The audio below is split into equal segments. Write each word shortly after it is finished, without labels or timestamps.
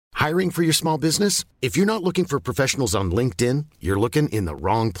Hiring for your small business? If you're not looking for professionals on LinkedIn, you're looking in the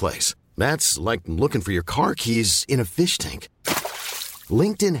wrong place. That's like looking for your car keys in a fish tank.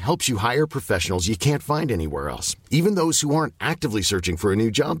 LinkedIn helps you hire professionals you can't find anywhere else, even those who aren't actively searching for a new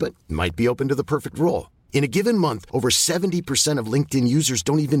job but might be open to the perfect role. In a given month, over 70% of LinkedIn users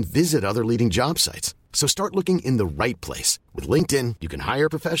don't even visit other leading job sites. So start looking in the right place. With LinkedIn, you can hire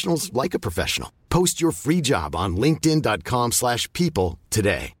professionals like a professional. Post your free job on linkedin.com/people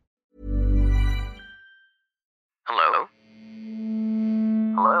today. Hello?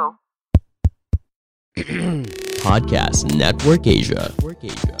 Hello? Podcast Network Asia.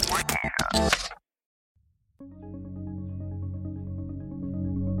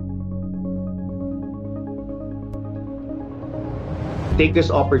 Take this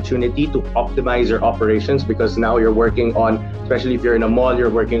opportunity to optimize your operations, because now you're working on, especially if you're in a mall, you're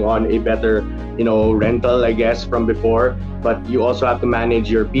working on a better, rental, I guess, from before. But you also have to manage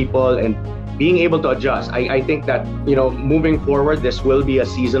your people and being able to adjust. I think that, moving forward, this will be a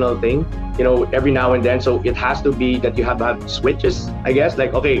seasonal thing, every now and then. So it has to be that you have to have switches, I guess,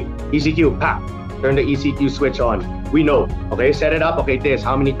 like, okay, ECQ, turn the ECQ switch on. We know, okay, set it up, okay, this,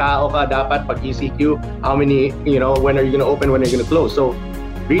 how many tao ka dapat pag ECQ, how many, when are you going to open, when are you going to close? So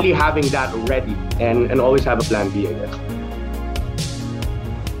really having that ready and always have a plan B, I guess.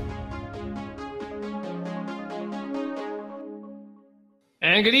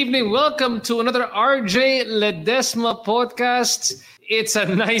 And good evening. Welcome to another RJ Ledesma podcast. It's a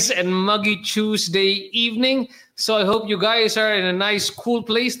nice and muggy Tuesday evening. So I hope you guys are in a nice, cool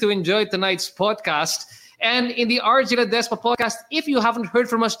place to enjoy tonight's podcast. And in the RJ Ledesma podcast, if you haven't heard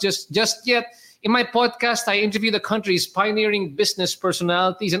from us just yet, in my podcast, I interview the country's pioneering business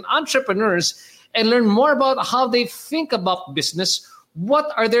personalities and entrepreneurs and learn more about how they think about business,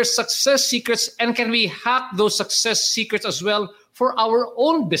 what are their success secrets, and can we hack those success secrets as well for our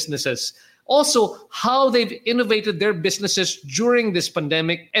own businesses. Also, how they've innovated their businesses during this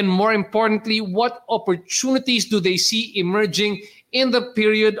pandemic, and more importantly, what opportunities do they see emerging in the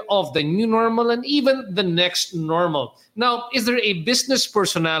period of the new normal and even the next normal. Now, is there a business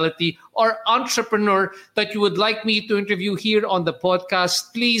personality or entrepreneur that you would like me to interview here on the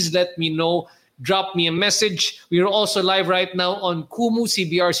podcast? Please let me know. Drop me a message. We are also live right now on Kumu,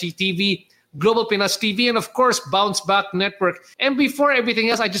 CBRC TV, Global Pinas TV, and of course, Bounce Back Network. And before everything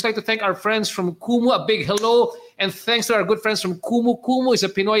else, I'd just like to thank our friends from Kumu. A big hello and thanks to our good friends from Kumu. Kumu is a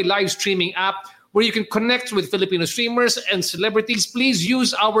Pinoy live streaming app where you can connect with Filipino streamers and celebrities. Please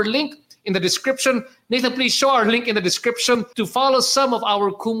use our link in the description. Nathan, please show our link in the description to follow some of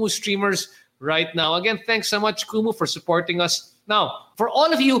our Kumu streamers right now. Again, thanks so much, Kumu, for supporting us. Now, for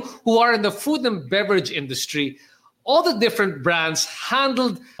all of you who are in the food and beverage industry, all the different brands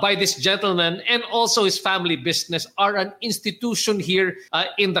handled by this gentleman and also his family business are an institution here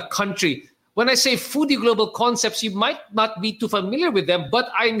in the country. When I say Foodee Global Concepts, you might not be too familiar with them,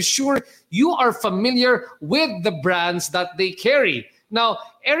 but I'm sure you are familiar with the brands that they carry. Now,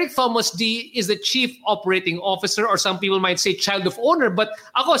 Eric Thomas D is the Chief Operating Officer, or some people might say child of owner, but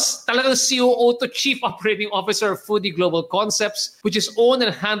ako talagang COO to Chief Operating Officer of Foodee Global Concepts, which is owned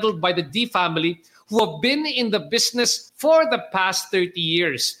and handled by the D family, who have been in the business for the past 30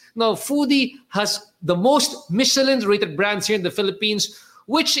 years. Now, Foodee has the most Michelin-rated brands here in the Philippines,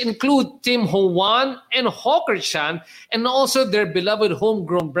 which include Tim Ho Wan and Hawker Chan, and also their beloved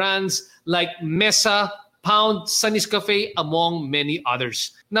homegrown brands like Mesa, Pound, Sunny's Cafe, among many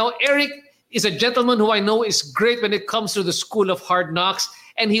others. Now, Eric is a gentleman who I know is great when it comes to the School of Hard Knocks,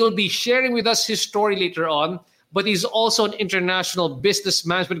 and he will be sharing with us his story later on. But he's also an international business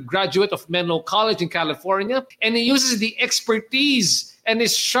management graduate of Menlo College in California. And he uses the expertise and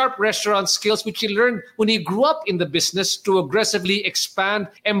his sharp restaurant skills, which he learned when he grew up in the business, to aggressively expand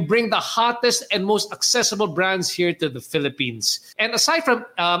and bring the hottest and most accessible brands here to the Philippines. And aside from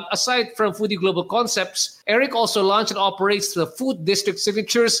Foodee Global Concepts, Eric also launched and operates the Food District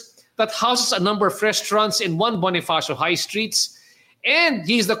Signatures that houses a number of restaurants in One Bonifacio High Streets. And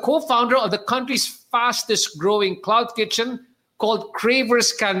he's the co-founder of the country's fastest growing cloud kitchen called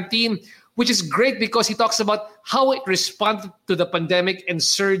Craver's Canteen, which is great because he talks about how it responded to the pandemic and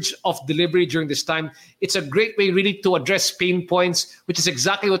surge of delivery during this time. It's a great way really to address pain points, which is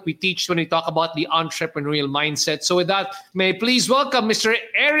exactly what we teach when we talk about the entrepreneurial mindset. So with that, may I please welcome Mr.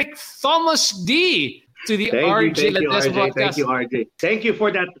 Eric Thomas D to the RJ Ledesma podcast. Thank you, RJ. Thank you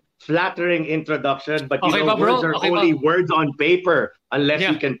for that flattering introduction, but words are only words on paper unless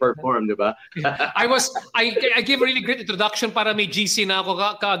you can perform, di ba? I give a really great introduction para may GC na ako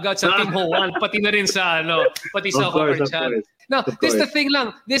kaagad sa Tim Ho Wan, pati na rin sa Hawker Chan. Now, this is the thing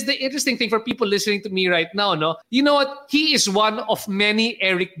lang. This is the interesting thing for people listening to me right now, no? You know what? He is one of many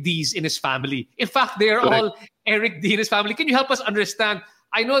Eric D's in his family. In fact, they are all Eric D in his family. Can you help us understand?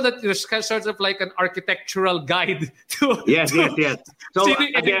 I know that there's sort of like an architectural guide to... Yes. So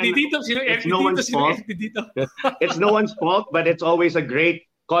again, it's no one's fault. It's no one's fault, but it's always a great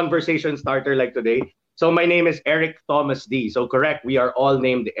conversation starter like today. So my name is Eric Thomas D. So correct, we are all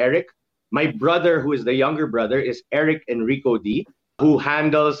named Eric. My brother, who is the younger brother, is Eric Enrico D, who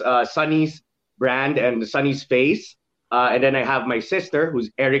handles Sunny's brand and Sunny's Face. And then I have my sister, who's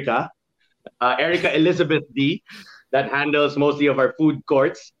Erica Elizabeth D, that handles mostly of our food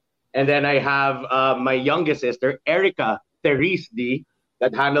courts. And then I have my youngest sister, Erica Therese D,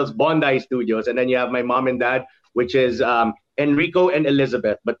 that handles Bondi Studios. And then you have my mom and dad, which is Enrico and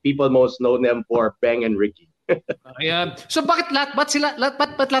Elizabeth, but people most know them for Beng and Ricky. Yeah. So bakit lahat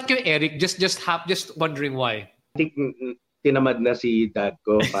kayo Eric? Just wondering why. I think tinamad na si dad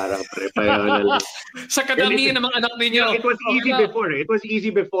ko, parang pare-pareho na lang. Sa kadamihan ng mga anak ninyo. It was easy before. It was easy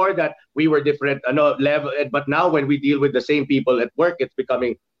before that we were different level, but now when we deal with the same people at work, it's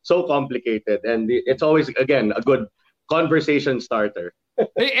becoming so complicated, and it's always again a good conversation starter.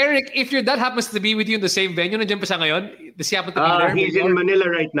 Hey Eric, if your dad happens to be with you in the same venue, nandiyan pa siya ngayon? Does he happen to be there? He's in Manila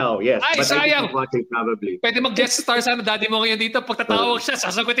right now, yes. Ay, but sayang. I think he's watching probably. Pwede mag-guest star sana daddy mo ngayon dito. Pag tatawag siya,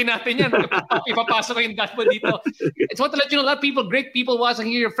 sasagutin natin yan. Ipapasok ko yung dad mo dito. I just want to let you know, a lot of people, great people watching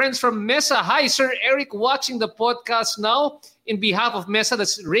here. Your friends from Mesa. Hi, Sir Eric, watching the podcast now. In behalf of Mesa,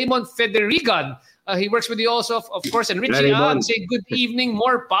 that's Raymond Federigan. He works with you also, of course. And Richie Am, say good evening,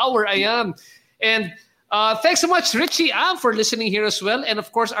 more power, I am. And thanks so much, Richie Am, for listening here as well. And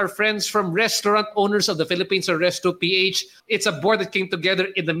of course, our friends from Restaurant Owners of the Philippines, or Resto PH. It's a board that came together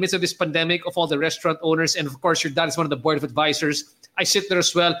in the midst of this pandemic of all the restaurant owners. And of course, your dad is one of the board of advisors. I sit there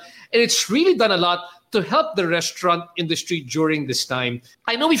as well. And it's really done a lot to help the restaurant industry during this time.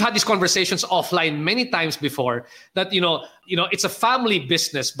 I know we've had these conversations offline many times before that, you know, it's a family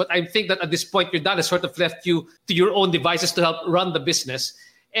business. But I think that at this point, your dad has sort of left you to your own devices to help run the business.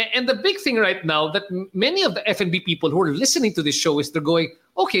 And the big thing right now that many of the F&B people who are listening to this show is they're going,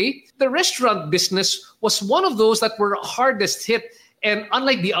 okay, the restaurant business was one of those that were hardest hit. And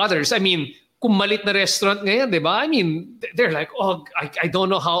unlike the others, I mean, kung malit na restaurant ngayon, di ba? I mean, they're like, oh, I don't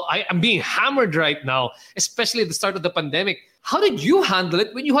know how, I'm being hammered right now, especially at the start of the pandemic. How did you handle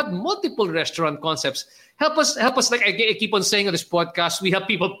it when you had multiple restaurant concepts? Help us. Like I keep on saying on this podcast, we help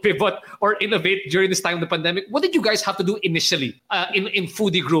people pivot or innovate during this time of the pandemic. What did you guys have to do initially in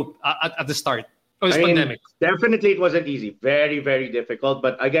Foodee Group at the start of this pandemic? Definitely, it wasn't easy. Very, very difficult.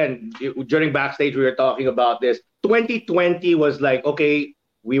 But again, during backstage, we were talking about this. 2020 was like, okay,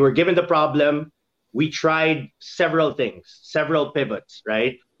 we were given the problem. We tried several things, several pivots,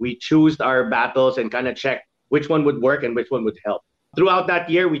 right? We chose our battles and kind of checked which one would work and which one would help. Throughout that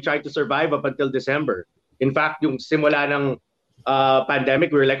year, we tried to survive up until December. In fact, yung simula ng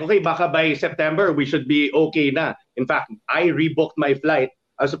pandemic, we were like, okay, baka by September, we should be okay na. In fact, I rebooked my flight.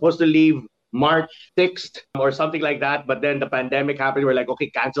 I was supposed to leave March 6th or something like that. But then the pandemic happened. We're like, okay,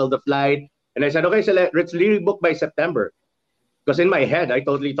 cancel the flight. And I said, okay, so let's rebook by September. Because in my head, I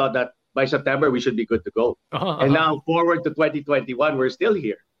totally thought that by September, we should be good to go. And now forward to 2021, we're still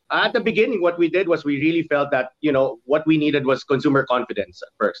here. At the beginning, what we did was we really felt that, what we needed was consumer confidence at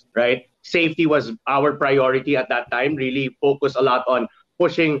first, right? Safety was our priority at that time, really focus a lot on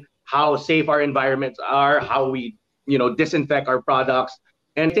pushing how safe our environments are, how we, disinfect our products.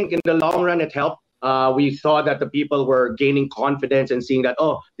 And I think in the long run, it helped. We saw that the people were gaining confidence and seeing that,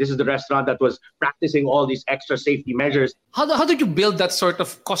 oh, this is the restaurant that was practicing all these extra safety measures. How did you build that sort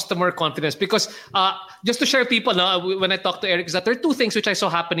of customer confidence? Because just to share people, when I talked to Eric, is that there are two things which I saw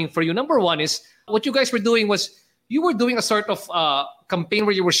happening for you. Number one is what you guys were doing was you were doing a sort of campaign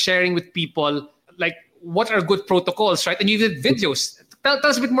where you were sharing with people like what are good protocols, right? And you did videos. Tell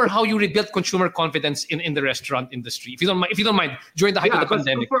us a bit more how you rebuilt consumer confidence in the restaurant industry, if you don't mind, during the height of the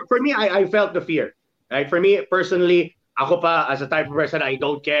pandemic. For me, I felt the fear. Right? For me personally, ako pa as a type of person, I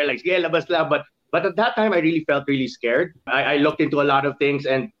don't care. Like, sige, labas lang. But at that time, I really felt really scared. I looked into a lot of things,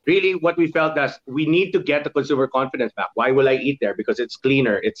 and really, what we felt is we need to get the consumer confidence back. Why will I eat there? Because it's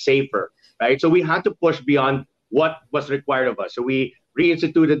cleaner, it's safer, right? So we had to push beyond what was required of us. So we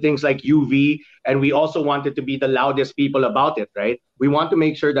reinstituted things like UV, and we also wanted to be the loudest people about it, right? We want to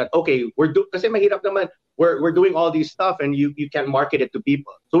make sure that, okay, kasi mahirap naman, we're doing all these stuff and you can market it to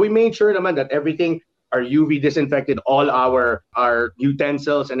people. So we made sure naman that everything, our UV disinfected all our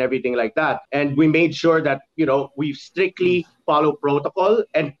utensils and everything like that. And we made sure that, we strictly follow protocol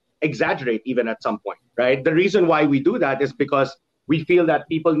and exaggerate even at some point, right? The reason why we do that is because we feel that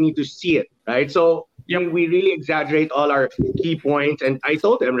people need to see it, right? So We really exaggerate all our key points. And I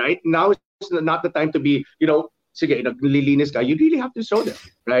told them, right, now is not the time to be, sige, naglilinis ka. You really have to show them,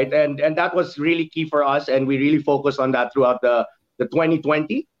 right? And that was really key for us. And we really focused on that throughout the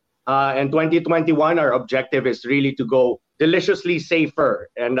 2020. And 2021, our objective is really to go deliciously safer.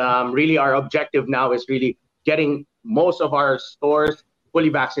 And really our objective now is really getting most of our stores fully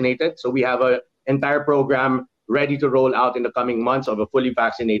vaccinated. So we have an entire program ready to roll out in the coming months of a fully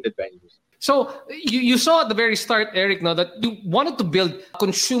vaccinated venues. So you saw at the very start, Eric, now that you wanted to build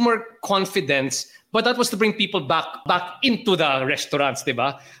consumer confidence, but that was to bring people back into the restaurants,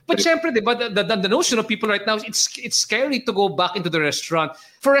 diba? But syempre, diba, the notion of people right now, it's scary to go back into the restaurant.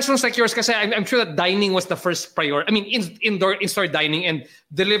 For restaurants like yours, kasi I'm sure that dining was the first priority. I mean, in-store dining, and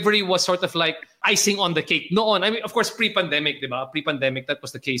delivery was sort of like icing on the cake. Noon, I mean, of course, pre-pandemic, diba? Pre-pandemic, that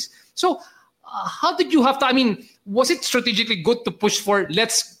was the case. So how did you have to, I mean, was it strategically good to push for,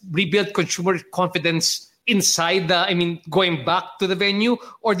 let's rebuild consumer confidence inside going back to the venue?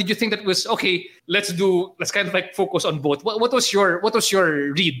 Or did you think that was, okay, let's kind of like focus on both? What was your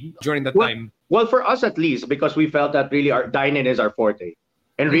read during that time? Well, for us at least, because we felt that really our dine-in is our forte.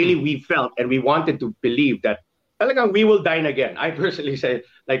 And really we felt and we wanted to believe that talagang we will dine again. I personally say,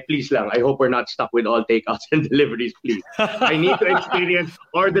 like, please lang, I hope we're not stuck with all takeouts and deliveries, please. I need to experience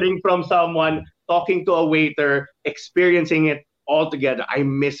ordering from someone, talking to a waiter, experiencing it all together. I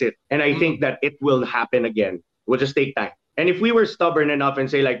miss it. And I think that it will happen again. It will just take time. And if we were stubborn enough and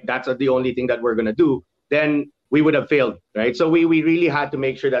say, like, that's the only thing that we're going to do, then we would have failed, right? So we really had to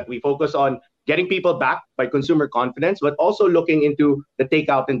make sure that we focus on getting people back by consumer confidence, but also looking into the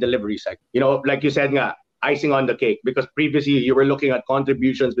takeout and delivery side. Like you said nga, icing on the cake, because previously you were looking at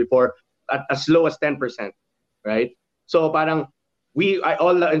contributions before at as low as 10%, right? So parang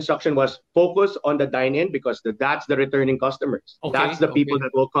all the instruction was focus on the dine-in, because that's the returning customers. Okay, that's the people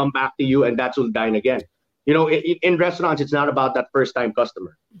that will come back to you, and that's will dine again. In restaurants, it's not about that first-time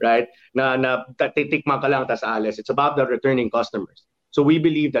customer, right? Na titikman ka lang tas alis. It's about the returning customers. So we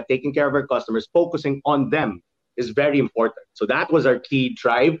believe that taking care of our customers, focusing on them, is very important. So that was our key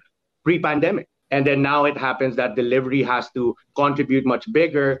drive pre-pandemic. And then now it happens that delivery has to contribute much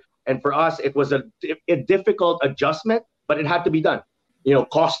bigger. And for us, it was a difficult adjustment, but it had to be done.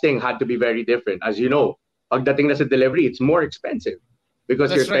 Costing had to be very different. As you know, pagdating na sa delivery, it's more expensive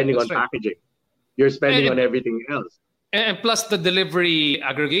because you're spending on packaging. You're spending on everything else. And plus the delivery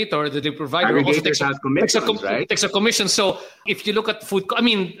aggregator, the delivery provider also takes a commission. So if you look at food, tell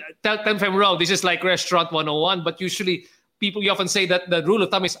me if I'm wrong, this is like restaurant 101, but usually you often say that the rule of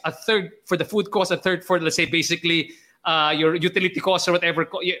thumb is a third for the food cost, a third for, let's say, basically your utility costs or whatever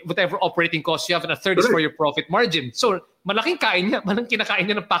operating costs you have, and a third is for your profit margin. So malaking kinakain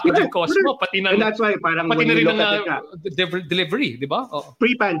niya ng packaging cost mo, pati na, and that's why parang pati na rin ng delivery, di ba? Oh.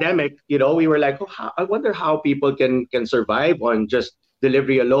 Pre-pandemic, we were like, I wonder how people can survive on just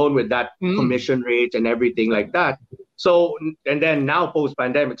delivery alone with that commission rates and everything like that. So, and then now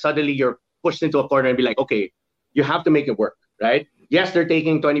post-pandemic, suddenly you're pushed into a corner and be like, okay, you have to make it work, right? Yes, they're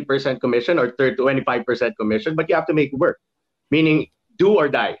taking 20% commission or 25% commission, but you have to make it work. Meaning, do or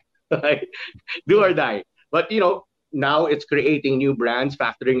die, right? Do or die. But, now it's creating new brands,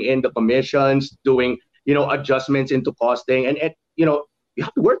 factoring in the commissions, doing, adjustments into costing. And, you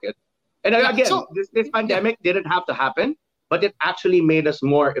have to work it. And again, this pandemic didn't have to happen, but it actually made us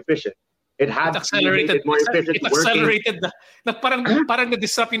more efficient. It accelerated parang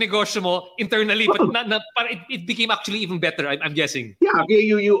na-disrupt yung negosyo mo internally, but it became actually even better, I'm guessing. Yeah,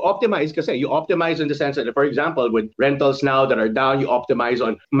 you optimize kasi. You optimize in the sense that, for example, with rentals now that are down, you optimize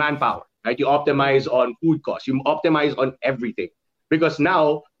on manpower, right? You optimize on food costs. You optimize on everything. Because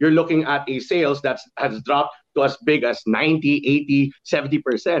now you're looking at a sales that has dropped to as big as 90, 80,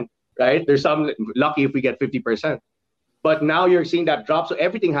 70%, right? There's some lucky if we get 50%. But now you're seeing that drop, so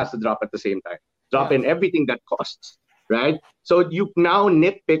everything has to drop at the same time. Drop in everything that costs, right? So you now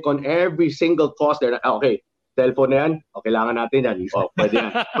nitpick on every single cost there. Okay, cellphone na yan, kailangan natin yan. Pwede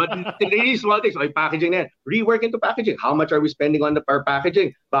yan. But really small things, packaging na yan. Rework into packaging. How much are we spending on our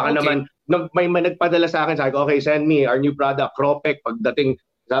packaging? Baka naman, may nagpadala sa akin, sabi ko, okay, send me our new product, Cropec. Pagdating,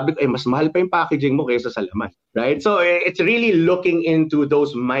 sabi ko, mas mahal pa yung packaging mo kaysa sa laman, right? So it's really looking into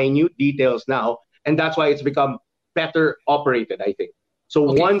those minute details now, and that's why it's become better operated, I think. So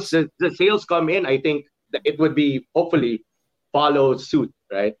once the sales come in, I think that it would be hopefully follow suit,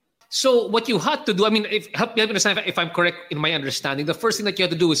 right? So what you had to do, help me understand if I'm correct in my understanding. The first thing that you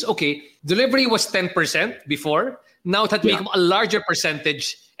had to do is, delivery was 10% before. Now it had to become a larger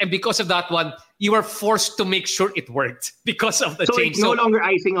percentage. And because of that one, you were forced to make sure it worked because of the change. So it's no longer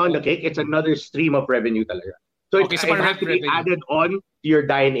icing on the cake. It's another stream of revenue talaga. So it has to be added on to your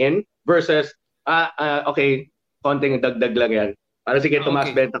dine-in versus Okay, konting dagdag lang yan. Para sige,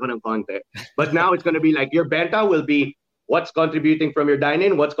 tumaas benta ko ng konti. But now it's going to be like your benta will be what's contributing from your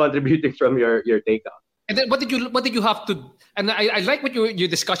dine-in, what's contributing from your takeout. And then what did you have to? And I like what your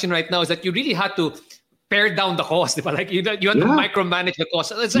discussion right now is that you really had to pare down the cost. Like you had to micromanage the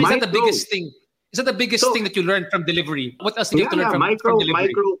cost. Is that the biggest thing? Is that the biggest thing that you learned from delivery? What else did you have to learn from delivery?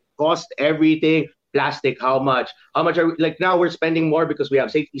 Micro cost everything. Plastic, how much? How much are we, like now we're spending more because we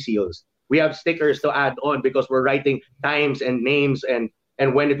have safety seals. We have stickers to add on because we're writing times and names and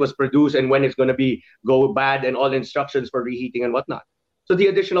when it was produced and when it's going to go bad and all instructions for reheating and whatnot. So the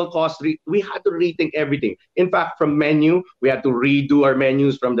additional cost, we had to rethink everything. In fact, from menu, we had to redo our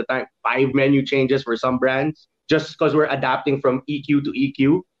menus from the time 5 menu changes for some brands just because we're adapting from EQ to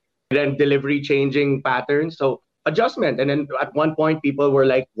EQ. Then delivery changing patterns. So adjustment. And then at one point, people were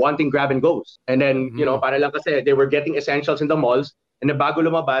like wanting grab and goes. And then, para lang kasi they were getting essentials in the malls. And then bago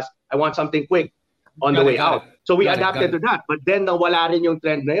lumabas, I want something quick on the way out. So we adapted to that. But then nawala rin yung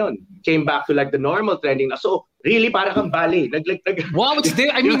trend na yun. Came back to like the normal trending na. So really para kang bali. Wow, it's there.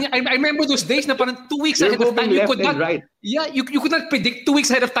 I mean, I remember those days na parang 2 weeks ahead of time. You could not, right. Yeah, you could not predict 2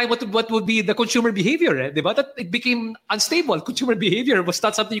 weeks ahead of time what would be the consumer behavior. Diba? That it became unstable. Consumer behavior was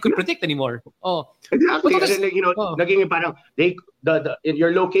not something you could predict anymore. Oh, exactly. Naging parang in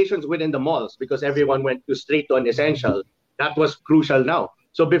your locations within the malls because everyone went straight to an essential. That was crucial now.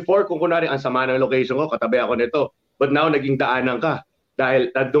 So before, kung kunwari, ang sama ng location ko, katabi ako nito. But now, naging daanan ka. Dahil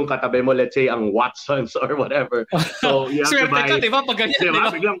doon katabi mo, let's say, ang Watsons or whatever. So you have to buy... Ka, diba? Pag ganyan,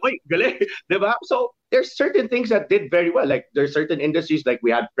 diba? Biglang, oy, galing. Diba? So there's certain things that did very well. Like there's certain industries, like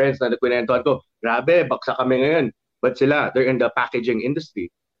we had friends na nagkwentuhan ko, grabe, baksa kami ngayon. But sila, they're in the packaging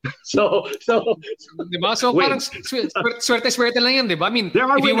industry. So diba? So parang swerte lang yan, diba? I mean, there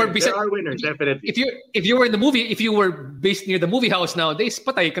are winners, definitely. If you were in the movie, if you were based near the movie house nowadays,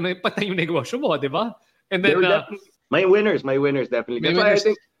 patay yung negosyo mo, diba? And then my winners definitely. That's why I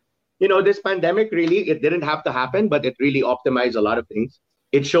think this pandemic really, it didn't have to happen, but it really optimized a lot of things.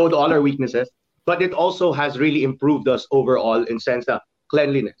 It showed all our weaknesses, but it also has really improved us overall in sense of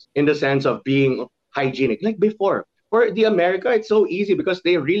cleanliness, in the sense of being hygienic. Like before, for the America, it's so easy because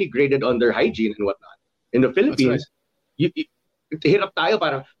they really graded on their hygiene and whatnot. In the Philippines, hirap tayo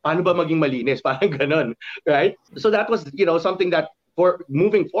parang, paano ba maging malinis? Parang ganon, right? So that was, something that for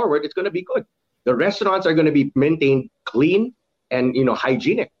moving forward, it's going to be good. The restaurants are going to be maintained clean and,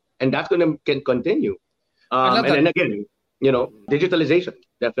 hygienic. And that's going to continue. And then again, digitalization,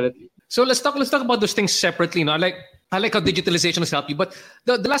 definitely. So let's talk about those things separately. I like how digitalization has helped you. But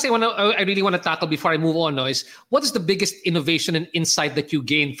the last thing I really want to tackle before I move on is what is the biggest innovation and insight that you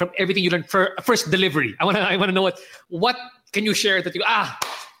gained from everything you learned for first delivery? I want to know what can you share that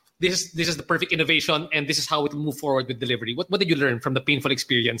this is the perfect innovation and this is how it will move forward with delivery. What did you learn from the painful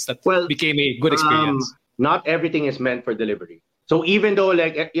experience that became a good experience? Not everything is meant for delivery. So even though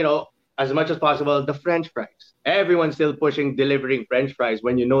as much as possible, the French fries. Everyone's still pushing delivering French fries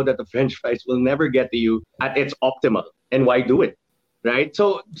when you know that the French fries will never get to you at its optimal. And why do it? Right?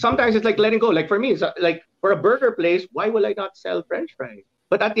 So sometimes it's like letting go. Like for me, it's like for a burger place, why will I not sell French fries?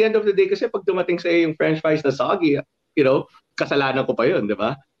 But at the end of the day, kasi pag dumating sa'yo yung French fries na soggy, kasalanan ko pa yun, di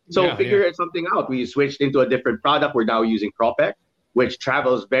ba? So figure something out. We switched into a different product. We're now using Cropec, which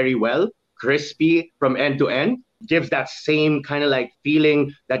travels very well, crispy from end to end, gives that same kind of like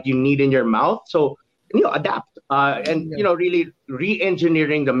feeling that you need in your mouth. So adapt and really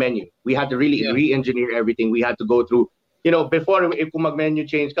re-engineering the menu. We had to really re-engineer everything. We had to go through, before if kung mag-menu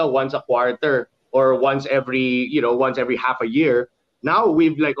change ka once a quarter or once every half a year. Now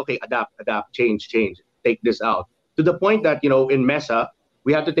we've adapt, change, take this out to the point that in Mesa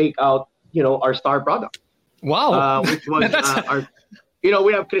we had to take out our star product. Wow, which was our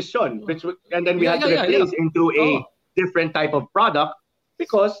we have Christian, and then we had to replace into a different type of product.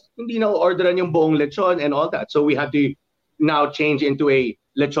 Because hindi na orderan yung buong lechon and all that. So we had to now change into a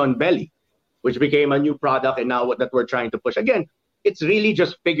lechon belly, which became a new product and now that we're trying to push. Again, it's really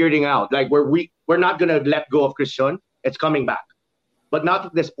just figuring out. Like we're not going to let go of Christian. It's coming back. But not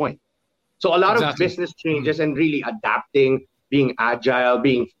at this point. So a lot of business changes and really adapting, being agile,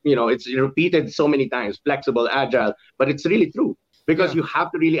 being, it's repeated so many times, flexible, agile, but it's really true. Because you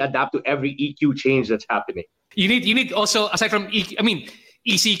have to really adapt to every EQ change that's happening. You need also, aside from EQ,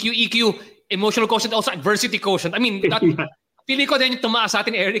 ECQ, EQ, emotional quotient, also adversity quotient. Feeling ko din yung tumaas sa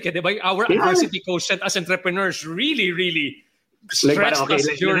atin, Eric, diba? Our adversity quotient as entrepreneurs really, really stretched us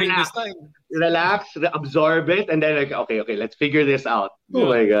during this time. Relax, absorb it, and then okay, let's figure this out. Oh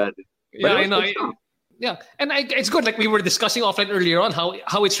my God. I know. Yeah, and it's good. Like we were discussing offline earlier on,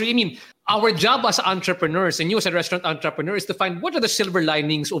 how it's really. our job as entrepreneurs and you as a restaurant entrepreneur is to find what are the silver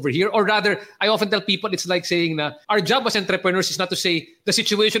linings over here. Or rather, I often tell people it's like saying na our job as entrepreneurs is not to say the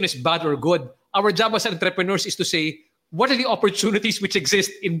situation is bad or good. Our job as entrepreneurs is to say what are the opportunities which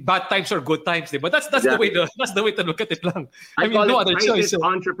exist in bad times or good times. But that's the way to look at it lang. I mean, no other choice.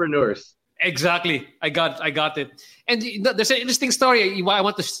 Entrepreneurs. Exactly. I got it. And there's an interesting story I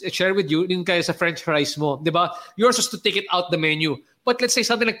want to share with you. Yung kaya sa French fries mo, diba? You're supposed to take it out the menu. But let's say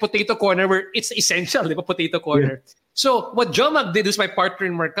something like potato corner where it's essential, diba? Potato corner. Yeah. So what Jomag did, who's my partner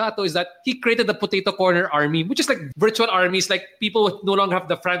in Mercato, is that he created the potato corner army, which is like virtual armies, like people who no longer have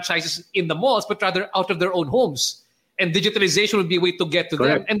the franchises in the malls, but rather out of their own homes. And digitalization would be a way to get to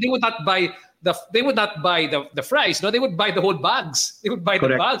them. And they would not buy the fries. No, they would buy the whole bags. They would buy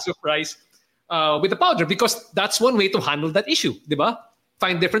the bags of fries. With the powder, because that's one way to handle that issue, diba?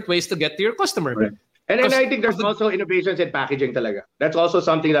 Find different ways to get to your customer. Right. And I think there's also innovations in packaging talaga. That's also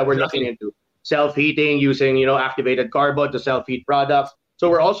something that we're looking into. Self-heating, using, activated carbon to self-heat products. So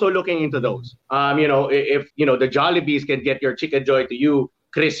we're also looking into those. If the Jollibees can get your Chicken Joy to you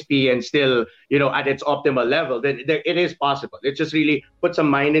crispy and still, at its optimal level, then it is possible. It's just really put some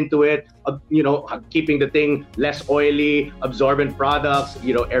mind into it, keeping the thing less oily, absorbent products,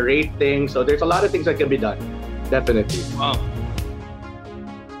 aerate things. So there's a lot of things that can be done. Definitely. Wow.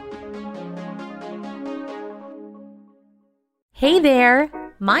 Hey there!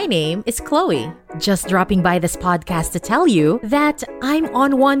 My name is Chloe. Just dropping by this podcast to tell you that I'm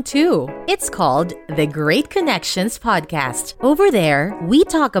on one too. It's called The Great Connections Podcast. Over there, we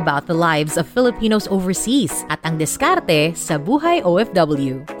talk about the lives of Filipinos overseas at ang diskarte sa buhay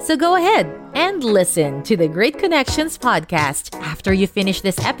OFW. So go ahead and listen to The Great Connections Podcast after you finish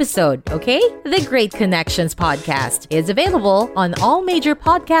this episode, okay? The Great Connections Podcast is available on all major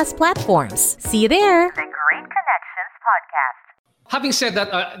podcast platforms. See you there! The Great Connections Podcast. Having said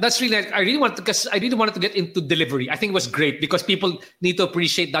that, that's really, I really wanted to get into delivery. I think it was great because people need to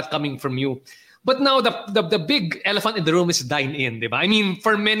appreciate that coming from you. But now the big elephant in the room is dine-in, diba? I mean,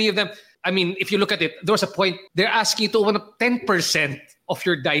 for many of them, if you look at it, there was a point, they're asking you to open up 10% of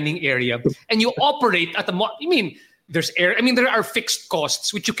your dining area and you operate at there are fixed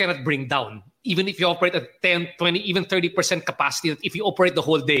costs which you cannot bring down. Even if you operate at 10, 20, even 30% capacity, if you operate the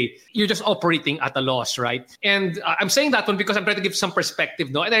whole day, you're just operating at a loss, right? And I'm saying that one because I'm trying to give some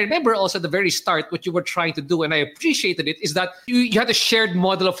perspective, no? And I remember also at the very start, what you were trying to do, and I appreciated it, is that you had a shared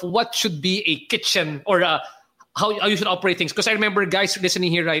model of what should be a kitchen or how you should operate things. Because I remember guys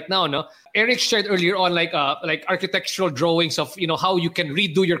listening here right now, no? Eric shared earlier on like architectural drawings of, how you can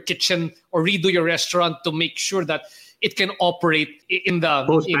redo your kitchen or redo your restaurant to make sure that it can operate in the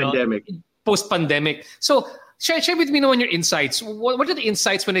post-pandemic. So share with me now on your insights. What are the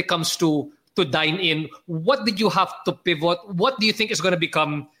insights when it comes to dine-in? What did you have to pivot? What do you think is going to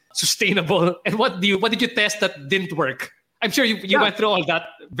become sustainable? And what did you test that didn't work? I'm sure you went through all that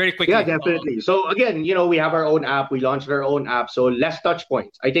very quickly. Yeah, definitely. So again, we have our own app. We launched our own app. So less touch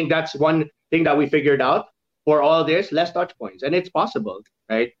points. I think that's one thing that we figured out for all this, less touch points. And it's possible,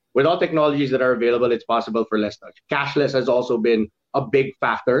 right? With all technologies that are available, it's possible for less touch. Cashless has also been a big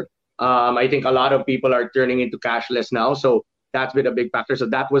factor. I think a lot of people are turning into cashless now. So that's been a big factor. So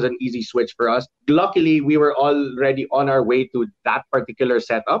that was an easy switch for us. Luckily, we were already on our way to that particular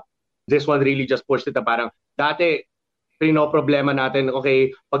setup. This one really just pushed it. Parang dati, problema natin,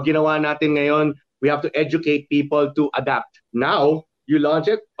 okay, pag ginawa natin ngayon, we have to educate people to adapt. Now, you launch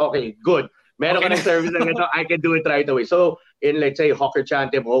it, okay, good. Meron ka ng service na ito, I can do it right away. So in, let's say, Hawker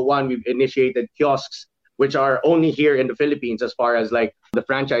Chan, Tip 01, we've initiated kiosks, which are only here in the Philippines as far as like the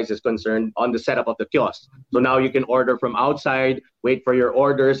franchise is concerned on the setup of the kiosk. So now you can order from outside, wait for your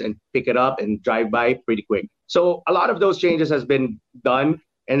orders and pick it up and drive by pretty quick. So a lot of those changes has been done.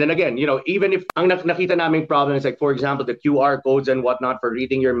 And then again, even if ang nakita naming problem is like, for example, the QR codes and whatnot for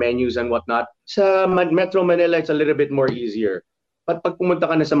reading your menus and whatnot, sa Metro Manila, it's a little bit more easier. But pag pumunta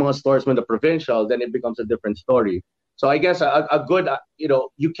ka na sa mga stores mo, the provincial, then it becomes a different story. So I guess a good,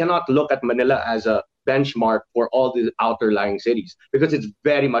 you cannot look at Manila as a benchmark for all the outer lying cities because it's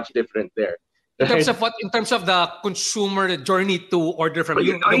very much different there. In terms of what? In terms of the consumer journey to order from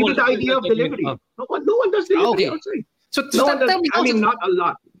you? Even the idea of delivery. No one does delivery outside. So not a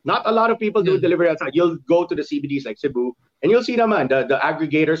lot. Not a lot of people do delivery outside. You'll go to the CBDs like Cebu, and you'll see naman the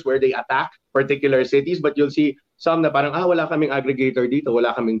aggregators where they attack particular cities, but you'll see some na parang, wala kaming aggregator dito,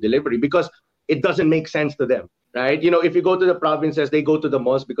 wala kaming delivery, because it doesn't make sense to them, right? If you go to the provinces, they go to the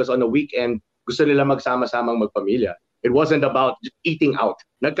malls because on a weekend, gusto nila magsama-samang magpamilya. It wasn't about eating out.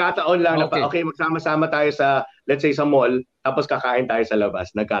 Nagkataon lang na okay, magsama-sama tayo sa, let's say, sa mall, tapos kakain tayo sa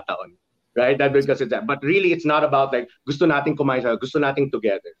labas. Nagkataon. Right? That because it's that. But really, it's not about like, gusto nating kumain, gusto nating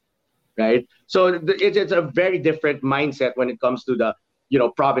together. right? So it's a very different mindset when it comes to the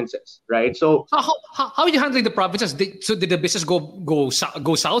provinces, right? So How are you handling the provinces? So did the business go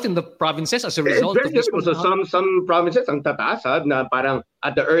south in the provinces as a it's result very of this difficult. one? So some provinces ang tataas na parang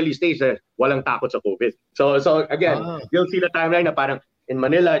at the early stage walang takot sa COVID. So again, you'll see the timeline na parang in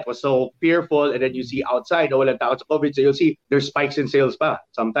Manila it was so fearful, and then you see outside walang takot sa COVID. So you'll see there's spikes in sales pa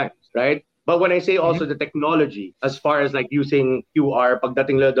sometimes, right? But when I say also the technology, as far as like using QR,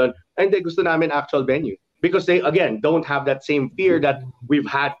 pagdating lang doon, hindi gusto namin actual venue. Because they, again, don't have that same fear that we've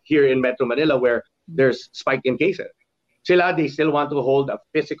had here in Metro Manila where there's spike in cases. They still want to hold a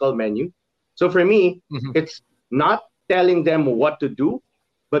physical menu. So for me, it's not telling them what to do,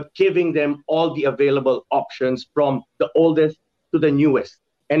 but giving them all the available options from the oldest to the newest.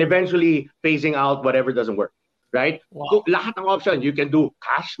 And eventually phasing out whatever doesn't work, right? Wow. So lahat ng option, you can do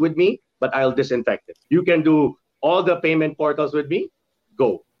cash with me, but I'll disinfect it. You can do all the payment portals with me,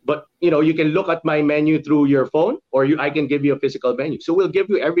 go. But you can look at my menu through your phone, or I can give you a physical menu. So we'll give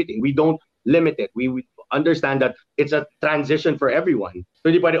you everything. We don't limit it. We understand that it's a transition for everyone. So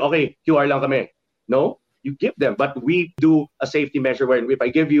hindi pwede, okay, QR lang kami. No, you give them. But we do a safety measure where if I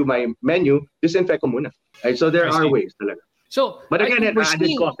give you my menu, disinfect ko muna. Right? So there are ways talaga. So, but again, it added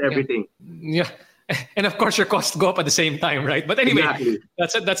cost everything. Yeah. And of course, your costs go up at the same time, right? But anyway, exactly.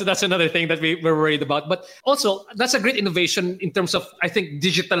 that's another thing that we're worried about. But also, that's a great innovation in terms of, I think,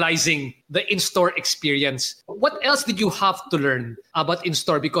 digitalizing the in-store experience. What else did you have to learn about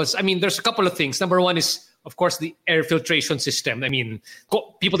in-store? Because, I mean, there's a couple of things. Number one is, of course, the air filtration system. I mean,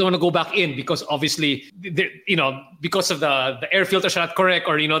 people don't want to go back in because obviously, because of the air filters are not correct,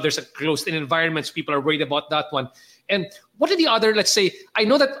 or, there's a closed-in environment, so people are worried about that one. And what are the other, let's say, I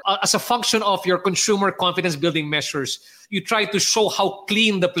know that as a function of your consumer confidence building measures, you try to show how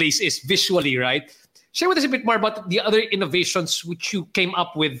clean the place is visually, right? Share with us a bit more about the other innovations which you came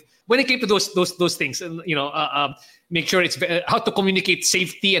up with when it came to those things. And, make sure it's how to communicate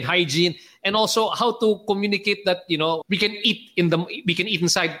safety and hygiene, and also how to communicate that, we can eat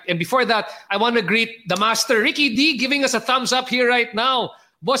inside. And before that, I want to greet the master, Ricky D, giving us a thumbs up here right now.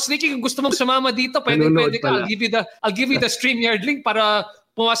 Boss Ricky, kung gusto mong sumama dito, pwede ka. I'll give you the StreamYard link para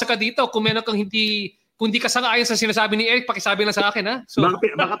pumasok ka dito. Kung meron kang hindi ka sang-ayon sa sinasabi ni Eric, pakisabi lang sa akin, ha? So,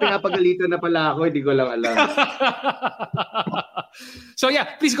 baka pinapagalitan na pala ako, hindi ko lang alam. So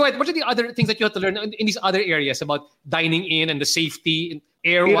yeah, please go ahead. What are the other things that you have to learn in these other areas about dining in and the safety,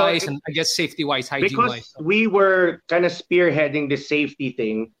 air-wise, and I guess safety-wise, hygiene-wise? Because we were kind of spearheading the safety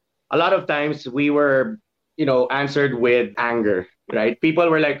thing, a lot of times we were, answered with anger. Right? People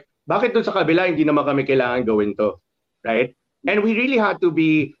were like, bakit dun sa kabila hindi naman kami kailangan gawin to? Right? And we really had to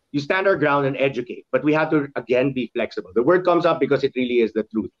you stand our ground and educate. But we had to, again, be flexible. The word comes up because it really is the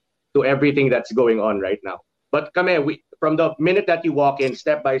truth to everything that's going on right now. But from the minute that you walk in,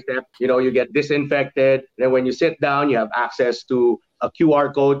 step by step, you get disinfected. Then when you sit down, you have access to a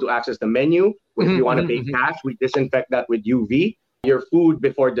QR code to access the menu. If you want to pay cash, we disinfect that with UV. Your food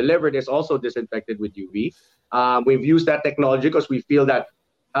before delivered is also disinfected with UV. We've used that technology because we feel that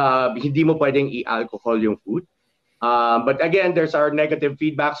hindi mo pwedeng i-alcohol yung food. But again, there's our negative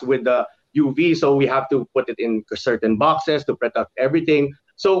feedbacks with the UV, so we have to put it in certain boxes to protect everything.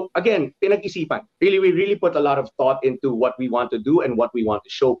 So again, pinag-isipan. We really put a lot of thought into what we want to do and what we want to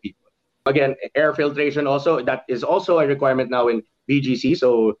show people. Again, air filtration also, that is also a requirement now in BGC.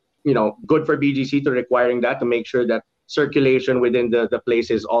 So, good for BGC to requiring that to make sure that circulation within the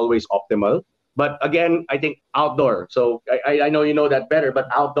place is always optimal. But again, I think outdoor. So I know you know that better, but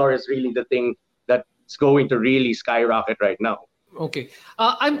outdoor is really the thing that's going to really skyrocket right now. Okay.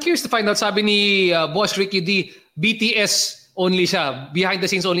 I'm curious to find out, sabi ni Boss Ricky D, BTS only siya. Behind the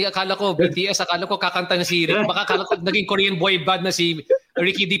scenes only. Akala ko BTS, akala ko kakanta na si Rick. Baka akala ko naging Korean boy band na si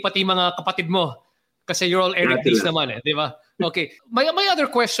Ricky D, pati mga kapatid mo. Kasi you're all Eric D's naman, di ba? Okay. My other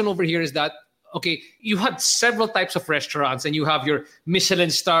question over here is that, okay, you had several types of restaurants and you have your Michelin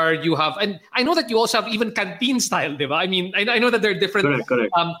star, and I know that you also have even canteen style, di ba? I mean, I know that they're different.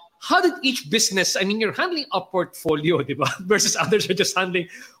 Correct. How did each business, I mean, you're handling a portfolio, di ba? Versus others are just handling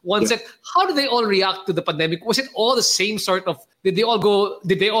one set. How did they all react to the pandemic? Was it all the same sort of, did they all go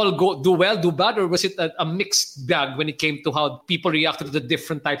do well, do bad? Or was it a mixed bag when it came to how people reacted to the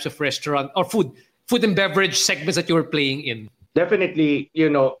different types of restaurant or food and beverage segments that you were playing in? Definitely,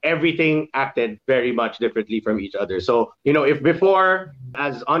 everything acted very much differently from each other. So, if before,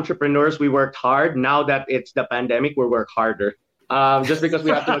 as entrepreneurs, we worked hard, now that it's the pandemic, we work harder. Just because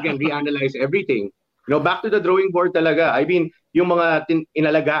we have to, again, reanalyze everything. Back to the drawing board talaga. I mean, yung mga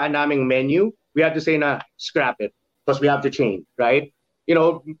inalagaan naming menu, we have to say na, scrap it. Because we have to change, right?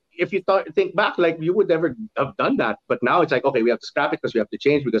 if you think back, like you would never have done that. But now it's like, okay, we have to scrap it because we have to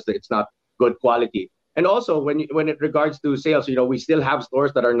change because it's not good quality. And also when it regards to sales, we still have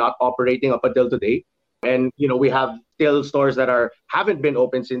stores that are not operating up until today. And, we have still stores that haven't been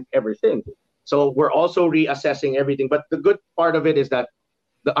open ever since. So we're also reassessing everything. But the good part of it is that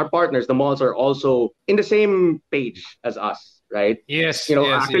our partners, the malls, are also in the same page as us, right? Yes.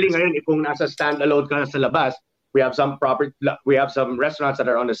 Actually, yes. ngayon, kung nasa standalone ka sa labas, we have some restaurants that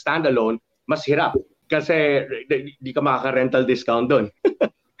are on a standalone, mas hirap. Kasi di ka makaka-rental discount doon.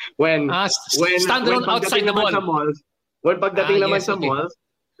 when standalone outside the mall. When pagdating naman sa malls,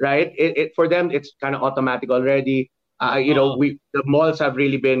 right? It for them it's kind of automatic already. The malls have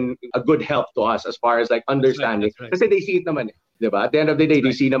really been a good help to us as far as like understanding. That's right. Kasi they see it naman, diba? At the end of the day,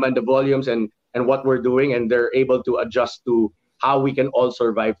 they see naman the volumes and what we're doing, and they're able to adjust to how we can all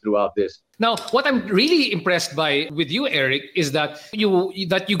survive throughout this. Now, what I'm really impressed by with you, Eric, is that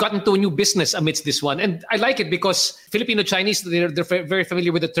you got into a new business amidst this one. And I like it because Filipino Chinese, they're very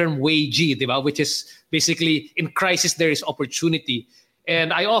familiar with the term Wei Ji, which is basically in crisis, there is opportunity.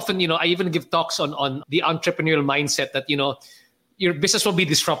 And I often, I even give talks on the entrepreneurial mindset that, your business will be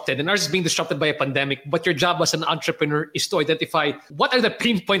disrupted, and ours is being disrupted by a pandemic. But your job as an entrepreneur is to identify what are the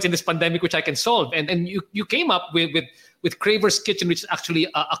pain points in this pandemic which I can solve. And you came up with Craver's Kitchen, which is actually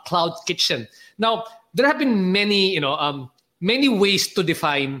a cloud kitchen. Now, there have been many ways to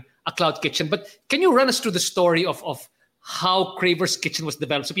define a cloud kitchen. But can you run us through the story of how Craver's Kitchen was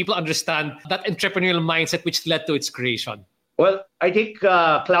developed so people understand that entrepreneurial mindset which led to its creation? Well, I think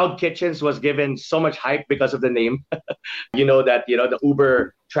Cloud Kitchens was given so much hype because of the name. The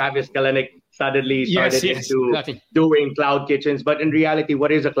Uber Travis Kalanick suddenly started into doing cloud kitchens. But in reality,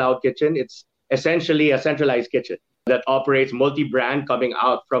 what is a cloud kitchen? It's essentially a centralized kitchen that operates multi-brand coming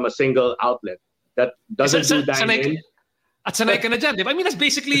out from a single outlet that doesn't do dine-in. At sanay ka na dyan, di ba? I mean, that's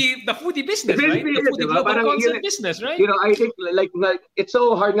basically the foodie business, right? The foodie global concept business, right? I think like it's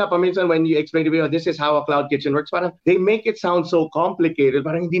so hard nga paminsan when you explain to me, this is how a cloud kitchen works. Parang they make it sound so complicated.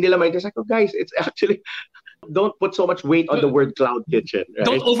 Parang hindi nila maintindihan. Like, guys, it's actually don't put so much weight on the word cloud kitchen. Right?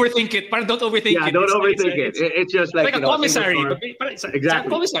 Don't overthink it. Parang don't overthink it. Yeah, don't overthink it. It's just like a commissary. Exactly.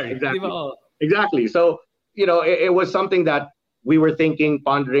 Commissary. Exactly. So it was something that we were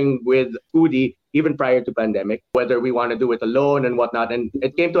pondering with Foodee even prior to pandemic, whether we want to do it alone and whatnot. And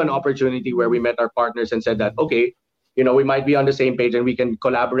it came to an opportunity where we met our partners and said that, okay, we might be on the same page and we can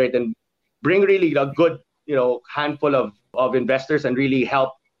collaborate and bring really a good, handful of investors and really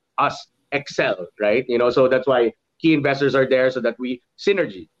help us excel, right? So that's why key investors are there so that we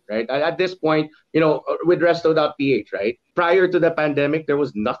synergy, right? At this point, with Resto.ph, right? Prior to the pandemic, there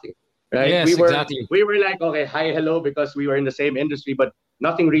was nothing. Right? Yes, exactly. We were like, okay, hi, hello, because we were in the same industry, but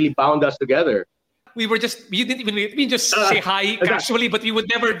nothing really bound us together. We didn't even just say hi casually, but we would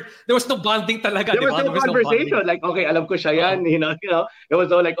never, there was no bonding talaga. There was no conversation. Like, okay, alam ko siya yan, it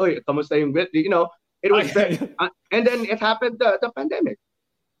was all like, oh, kamusta yung bit, it was very, and then it happened, the pandemic.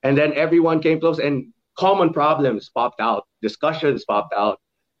 And then everyone came close and common problems popped out, discussions popped out.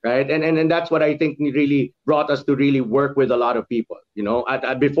 Right. And that's what I think really brought us to really work with a lot of people.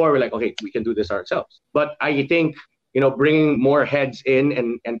 Before we're like, okay, we can do this ourselves. But I think, bringing more heads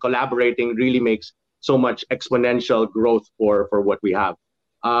in and collaborating really makes so much exponential growth for what we have.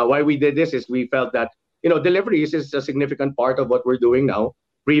 Why we did this is we felt that, deliveries is a significant part of what we're doing now.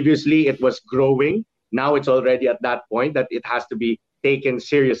 Previously, it was growing. Now it's already at that point that it has to be taken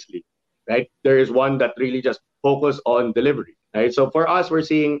seriously. Right. There is one that really just focus on delivery. Right. So for us, we're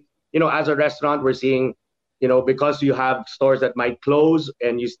seeing, as a restaurant, we're seeing, because you have stores that might close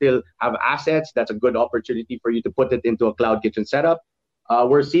and you still have assets, that's a good opportunity for you to put it into a cloud kitchen setup.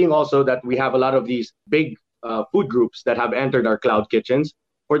 We're seeing also that we have a lot of these big food groups that have entered our cloud kitchens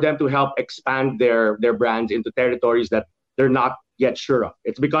for them to help expand their brands into territories that they're not yet sure of.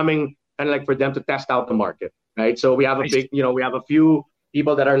 It's becoming kind of like for them to test out the market. Right. So we have we have a few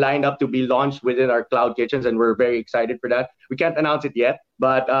people that are lined up to be launched within our cloud kitchens, and we're very excited for that. We can't announce it yet,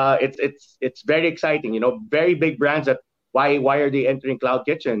 but it's very exciting. Very big brands that why are they entering cloud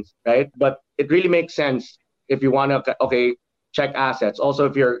kitchens, right? But it really makes sense if you want to check assets. Also,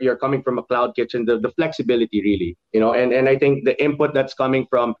 if you're coming from a cloud kitchen, the flexibility really, and I think the input that's coming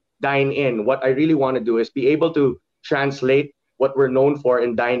from dine in. What I really want to do is be able to translate what we're known for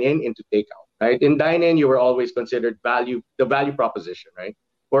in dine in into takeout. Right? In dine-in, you were always considered the value proposition, right?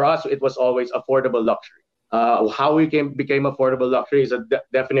 For us, it was always affordable luxury. How we became affordable luxury is a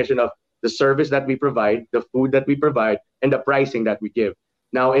definition of the service that we provide, the food that we provide, and the pricing that we give.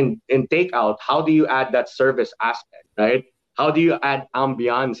 Now, in takeout, how do you add that service aspect, right? How do you add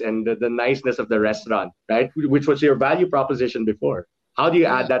ambiance and the niceness of the restaurant, right? Which was your value proposition before. How do you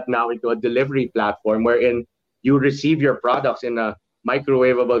add that now into a delivery platform wherein you receive your products in a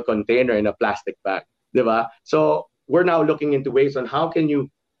microwavable container in a plastic bag, diba? So we're now looking into ways on how can you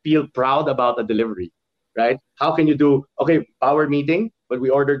feel proud about a delivery, right? How can you do, okay, power meeting, but we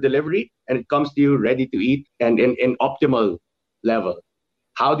order delivery and it comes to you ready to eat and in optimal level.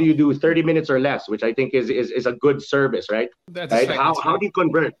 How do you do 30 minutes or less, which I think is a good service, right? That's Right? right. How do you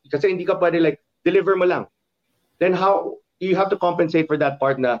convert? Kasi hindi ka pwede like, deliver mo lang. Then how, you have to compensate for that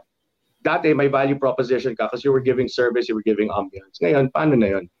part na dati may value proposition ka because you were giving service, you were giving ambience. Ngayon, paano na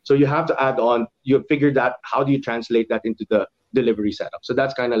yun? So you have to add on, you figure that, how do you translate that into the delivery setup? So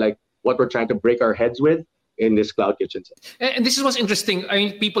that's kind of like what we're trying to break our heads with in this cloud kitchen setup. And this is what's interesting. I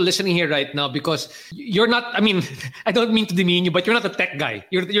mean, people listening here right now, because you're not, I mean, I don't mean to demean you, but you're not a tech guy.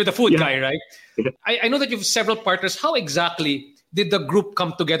 You're the food guy, right? I know that you have several partners. How exactly did the group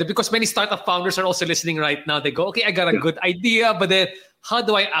come together? Because many startup founders are also listening right now. They go, okay, I got a good idea, but then how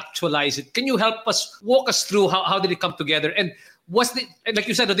do I actualize it? Can you help us, walk us through how did it come together? And was the, like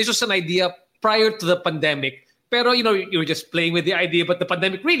you said, this was an idea prior to the pandemic. Pero, you know, you were just playing with the idea, but the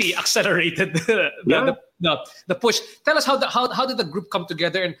pandemic really accelerated the push. Tell us how did the group come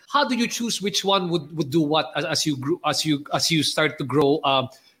together, and how do you choose which one would do what as you grew, as you start to grow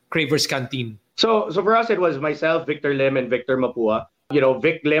Craver's Canteen? So for us, it was myself, Victor Lim, and Victor Mapua. You know,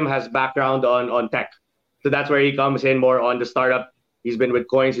 Vic Lim has background on tech, so that's where he comes in more on the startup. He's been with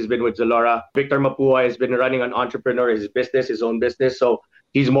Coins, he's been with Zalora. Victor Mapua has been running an entrepreneur, his own business. So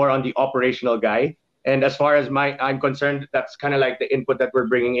he's more on the operational guy. And as far as I'm concerned, that's kind of like the input that we're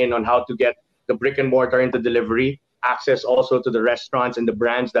bringing in on how to get the brick and mortar into delivery, access also to the restaurants and the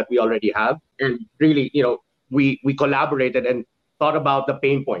brands that we already have. And really, you know, we collaborated and thought about the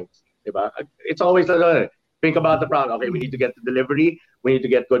pain points. Diba? It's always think about the product. Okay, we need to get the delivery. We need to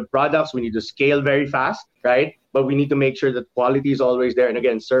get good products. We need to scale very fast, right? But we need to make sure that quality is always there. And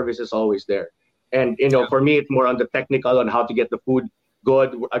again, service is always there. And, you know, for me, it's more on the technical on how to get the food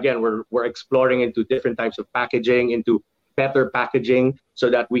good. Again, we're exploring into different types of packaging, into better packaging, so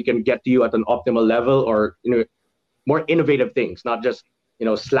that we can get to you at an optimal level, or, you know, more innovative things, not just, you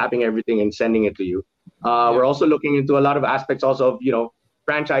know, slapping everything and sending it to you. We're also looking into a lot of aspects also of, you know,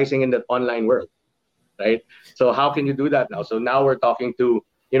 franchising in the online world, right? So how can you do that now? So now we're talking to,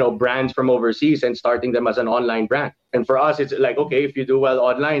 you know, brands from overseas and starting them as an online brand. And for us, it's like, okay, if you do well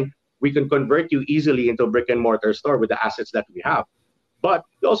online, we can convert you easily into a brick and mortar store with the assets that we have. But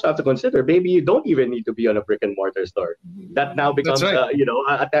you also have to consider, maybe you don't even need to be on a brick and mortar store. That now becomes, you know,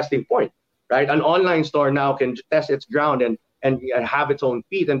 a testing point, right? An online store now can test its ground and have its own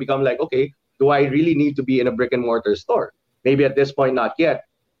feet and become like, okay, do I really need to be in a brick and mortar store? Maybe at this point, not yet.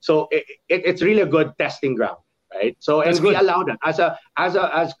 So it's really a good testing ground, right? So, and we allow that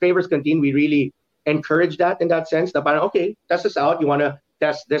as Craver's Canteen, we really encourage that in that sense. That, okay, test this out. You want to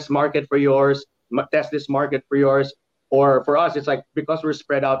test this market for yours, test this market for yours. Or for us, it's like, because we're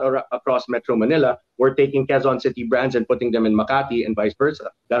spread out across Metro Manila, we're taking Quezon City brands and putting them in Makati and vice versa,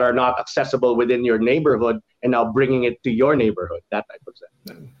 that are not accessible within your neighborhood, and now bringing it to your neighborhood, that type of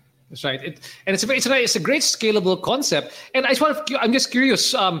thing. That's right. It's a great scalable concept. And I'm just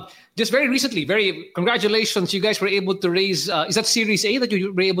curious, just very recently, congratulations, you guys were able to raise, is that Series A that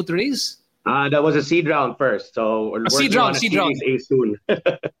you were able to raise? That was a seed round first, so we're working on a Series A soon.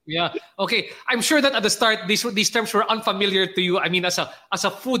 Yeah. Okay. I'm sure that at the start these terms were unfamiliar to you. I mean, as a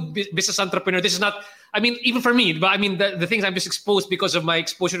food business entrepreneur, this is not. I mean, even for me, but I mean the things I'm just exposed because of my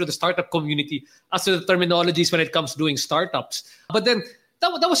exposure to the startup community as to the terminologies when it comes to doing startups. But then that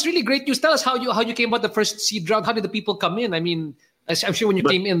was really great news. Tell us how you came about the first seed round. How did the people come in? I mean, I'm sure when you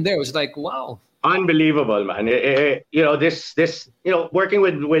came in there, it was like, wow. Unbelievable, man. You know, this you know, working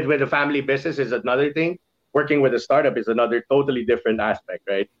with a family business is another thing. Working with a startup is another totally different aspect,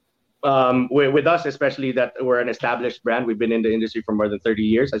 right? With us, especially that we're an established brand, we've been in the industry for more than 30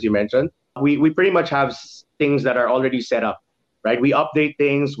 years, as you mentioned. We pretty much have things that are already set up, right? We update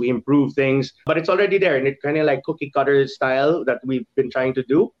things, we improve things, but it's already there, and it's kind of like cookie cutter style that we've been trying to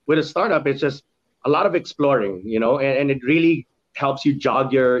do. With a startup, it's just a lot of exploring, you know, and it really helps you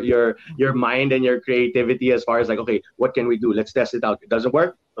jog your mind and your creativity as far as like, okay, what can we do? Let's test it out. It doesn't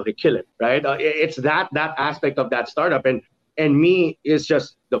work? Okay, kill it, right? It's that aspect of that startup. And me is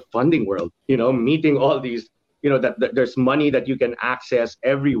just the funding world, you know, meeting all these, you know, that there's money that you can access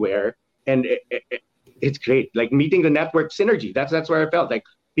everywhere. And it's great. Like meeting the network synergy. That's where I felt like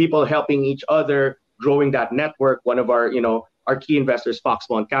people helping each other, growing that network. One of our, you know, our key investors,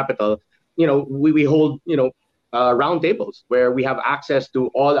 Foxmont Capital, you know, we hold, you know, round tables where we have access to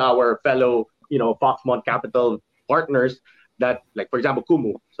all our fellow, you know, Foxmont Capital partners that, like, for example,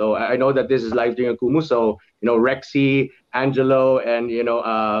 Kumu. So I know that this is live streaming Kumu. So, Rexy, Angelo, and,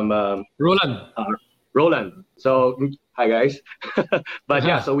 Roland. Roland. So, hi, guys. But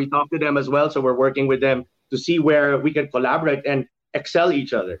yeah, so we talked to them as well. So we're working with them to see where we can collaborate and excel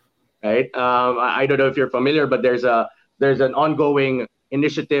each other, right? I don't know if you're familiar, but there's an ongoing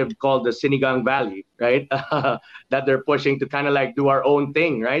initiative called the Sinigang Valley, right? That they're pushing to kind of like do our own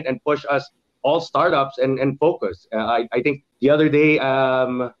thing, right? And push us all startups and focus. I think the other day,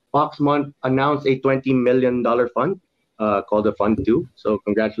 Foxmont announced a $20 million fund called the Fund 2. So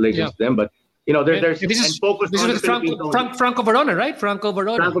congratulations to them. But there's focus this on is with Franco Verona, right? Franco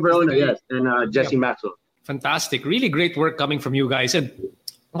Verona, yes, and Jesse Maxwell. Fantastic. Really great work coming from you guys. And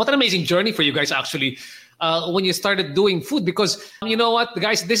what an amazing journey for you guys, actually, when you started doing food. Because you know what,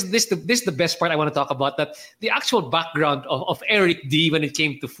 guys, this is the best part I want to talk about, that the actual background of Eric D when it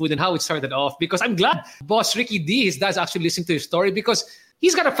came to food and how it started off. Because I'm glad Boss Ricky D, his dad's actually listening to his story, because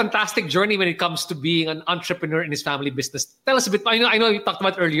he's got a fantastic journey when it comes to being an entrepreneur in his family business. Tell us a bit. I know you talked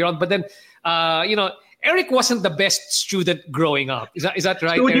about it earlier on, but then, Eric wasn't the best student growing up. Is that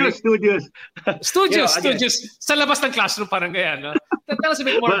right, Eric? Studious. Sa labas ng classroom, parang ganyan. No? Tell us a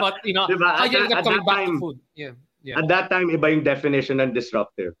bit more about, how you ended up coming back to food. Yeah. At that time, iba yung definition ng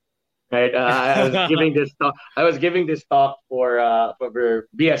disruptive. Right? I was giving this talk for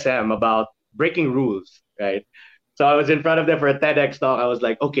BSM about breaking rules, right? So I was in front of them for a TEDx talk. I was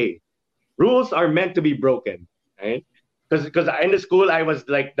like, okay, rules are meant to be broken, right? Because in the school, I was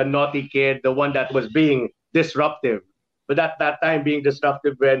like the naughty kid, the one that was being disruptive. But at that time, being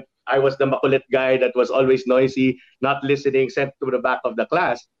disruptive when I was the makulit guy that was always noisy, not listening, sent to the back of the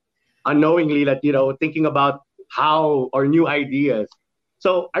class, unknowingly that, thinking about how or new ideas.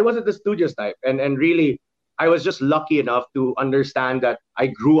 So I wasn't the studious type. And really, I was just lucky enough to understand that I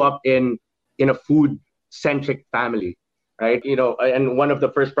grew up in a food-centric family, right? And one of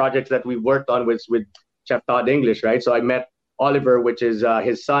the first projects that we worked on was with Chef Todd English, right? So I met Oliver, which is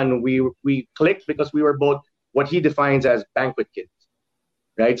his son. We clicked because we were both what he defines as banquet kids,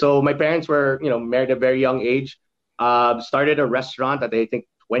 right? So my parents were, married at a very young age, started a restaurant at, I think,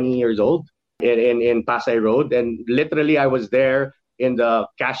 20 years old in Pasay Road. And literally I was there in the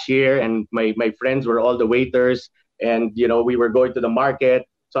cashier, and my friends were all the waiters, and, we were going to the market.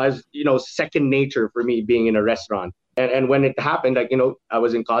 So I was, second nature for me being in a restaurant. And when it happened, I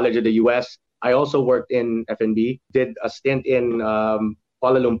was in college in the US. I also worked in F&B, did a stint in Kuala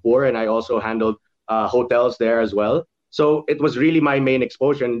Lumpur, and I also handled hotels there as well. So it was really my main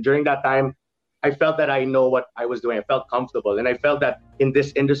exposure. And during that time, I felt that I know what I was doing. I felt comfortable. And I felt that in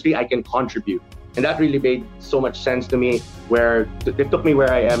this industry, I can contribute. And that really made so much sense to me, where it took me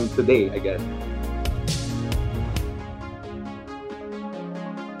where I am today, I guess.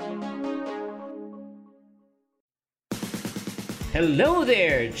 Hello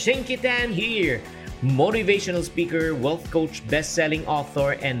there, Chinky Tan here, motivational speaker, wealth coach, best-selling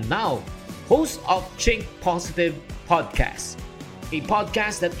author, and now host of Chink Positive Podcast, a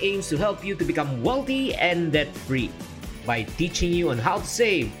podcast that aims to help you to become wealthy and debt-free by teaching you on how to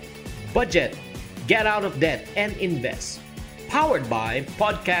save, budget, get out of debt, and invest. Powered by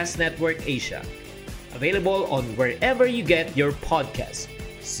Podcast Network Asia. Available on wherever you get your podcasts.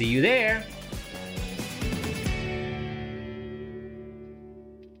 See you there!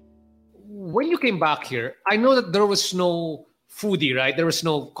 When you came back here, I know that there was no Foodee, right? There was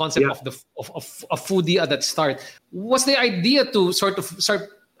no concept of Foodee at that start. Was the idea to sort of start?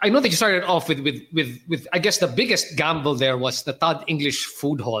 I know that you started off with I guess the biggest gamble there was the Todd English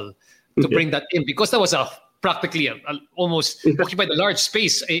Food Hall to bring that in, because that was practically almost occupied a large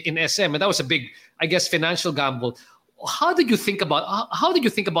space in SM, and that was a big, I guess, financial gamble. How did you think about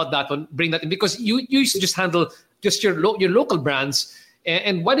that one, bring that in? Because you used to just handle just your local brands.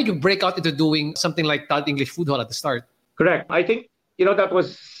 And why did you break out into doing something like Todd English Food Hall at the start? Correct. I think, that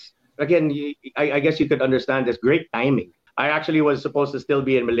was, again, I guess you could understand this, great timing. I actually was supposed to still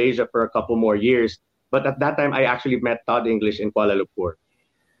be in Malaysia for a couple more years. But at that time, I actually met Todd English in Kuala Lumpur.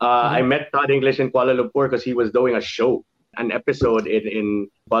 I met Todd English in Kuala Lumpur because he was doing a show, an episode in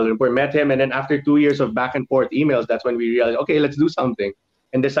Kuala Lumpur. Met him. And then after 2 years of back and forth emails, that's when we realized, okay, let's do something.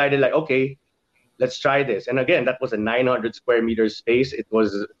 And decided like, okay, let's try this. And again, that was a 900 square meters space. It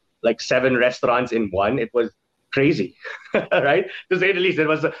was like 7 restaurants in one. It was crazy, right? To say the least, it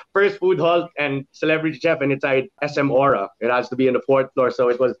was the first food hall and celebrity chef and inside SM Aura. It has to be on the 4th floor. So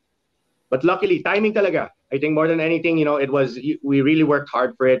it was, but luckily, timing talaga. I think more than anything, it was, we really worked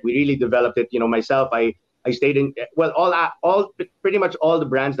hard for it. We really developed it. Myself, I stayed in, pretty much all the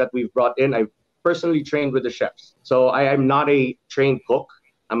brands that we've brought in, I personally trained with the chefs. So I am not a trained cook.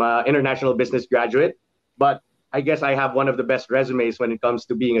 I'm an international business graduate, but I guess I have one of the best resumes when it comes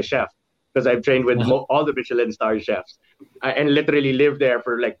to being a chef because I've trained with all the Michelin star chefs and literally lived there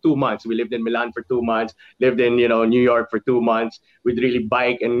for like 2 months. We lived in Milan for 2 months, lived in, New York for 2 months. We'd really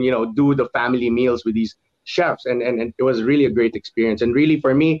bike and, do the family meals with these chefs. And it was really a great experience. And really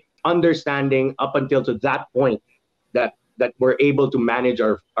for me, understanding up until to that point that we're able to manage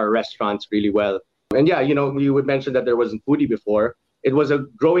our restaurants really well. And yeah, you would mention that there wasn't Foodee before. It was a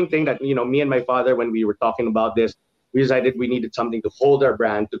growing thing that, me and my father, when we were talking about this, we decided we needed something to hold our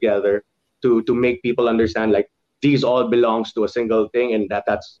brand together, to make people understand like these all belongs to a single thing, and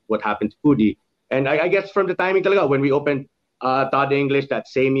that's what happened to Foodee. And I guess from the timing talaga, when we opened Todd English that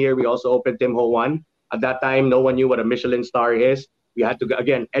same year, we also opened Tim Ho Wan. At that time, no one knew what a Michelin star is. We had to,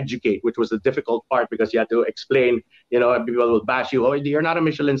 again, educate, which was the difficult part because you had to explain, people will bash you, oh, you're not a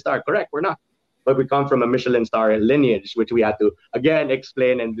Michelin star. Correct, we're not. But we come from a Michelin star lineage, which we had to, again,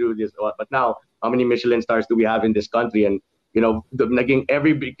 explain and do this. But now, how many Michelin stars do we have in this country? And,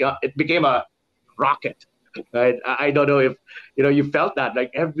 it became a rocket, right? I don't know if, you felt that,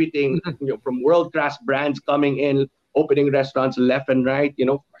 like everything, from world-class brands coming in, opening restaurants left and right,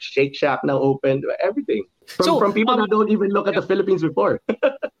 Shake Shack now opened, everything. From people that don't even look at the Philippines before.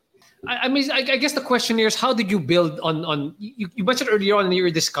 I mean, I guess the question here is, how did you build on you mentioned earlier on in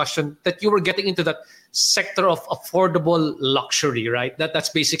your discussion that you were getting into that sector of affordable luxury, right? That's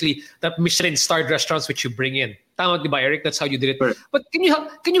basically that Michelin starred restaurants which you bring in. Tama, di ba, Eric? That's how you did it. Right. But can you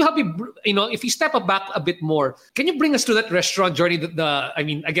help me, if you step back a bit more, can you bring us to that restaurant journey,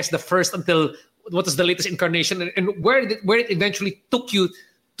 I guess the first until what is the latest incarnation, and where it eventually took you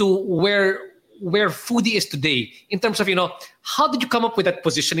to where Foodee is today, in terms of, how did you come up with that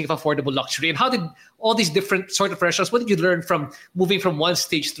positioning of affordable luxury? And how did all these different sort of restaurants, what did you learn from moving from one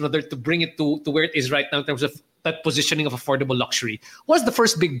stage to another to bring it to where it is right now in terms of that positioning of affordable luxury? What's the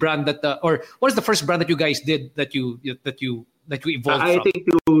first big brand or what is the first brand that you guys did that you evolved I from? think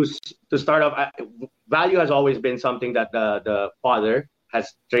to start off, value has always been something that the father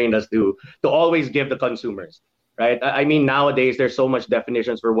has trained us to always give the consumers. Right? I mean, nowadays there's so much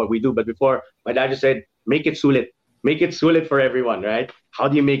definitions for what we do, but before my dad just said, make it sulit for everyone, right? How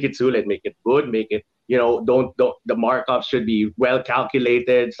do you make it sulit? Make it good, make it, don't the markups should be well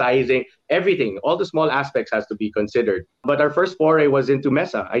calculated, sizing, everything, all the small aspects has to be considered. But our first foray was into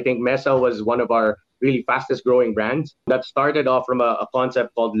Mesa. I think Mesa was one of our really fastest growing brands that started off from a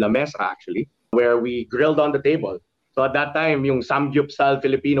concept called La Mesa, actually, where we grilled on the table. So at that time, yung Samgyup style,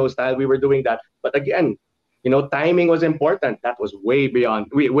 Filipino style, we were doing that. But again, timing was important. That was way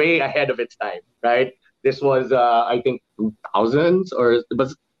ahead of its time, right? This was, I think, 2000s, or it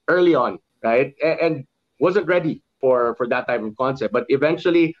was early on, right? And wasn't ready for that type of concept. But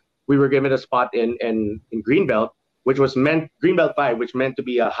eventually, we were given a spot in Greenbelt, Greenbelt 5, which meant to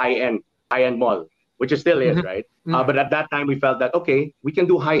be a high-end mall, which it still is, right? But at that time, we felt that, okay, we can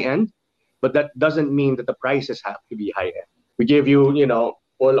do high-end, but that doesn't mean that the prices have to be high-end. We give you,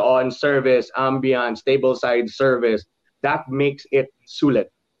 full-on service, ambiance, table-side service. That makes it sulit.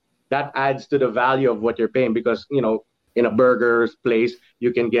 That adds to the value of what you're paying because, in a burger place,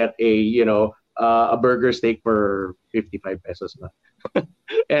 you can get a burger steak for 55 pesos.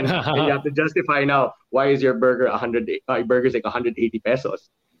 and you have to justify now, why is your burger burger steak 180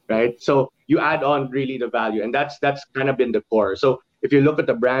 pesos, right? So you add on really the value, and that's kind of been the core. So if you look at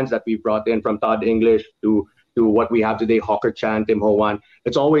the brands that we brought in from Todd English to what we have today, Hawker Chan, Tim Ho Wan,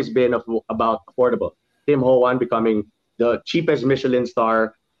 it's always been about affordable. Tim Ho Wan becoming the cheapest Michelin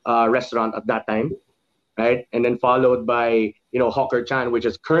star restaurant at that time, right? And then followed by, Hawker Chan, which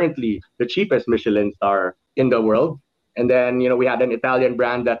is currently the cheapest Michelin star in the world. And then, we had an Italian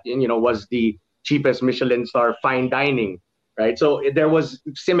brand that, was the cheapest Michelin star fine dining, right? So there was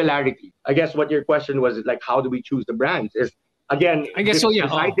similarity. I guess what your question was, like, how do we choose the brands? Is again, I guess so,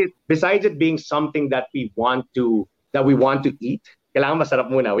 yeah. Besides it being something that we want to eat, kailangan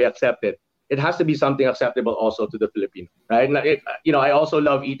masarap muna, we accept it. It has to be something acceptable also to the Filipino, right? I also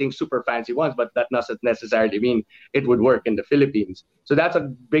love eating super fancy ones, but that doesn't necessarily mean it would work in the Philippines. So that's a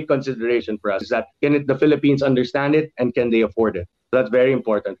big consideration for us, is that can the Philippines understand it and can they afford it? So that's very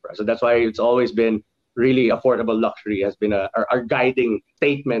important for us. So that's why it's always been really affordable luxury has been our guiding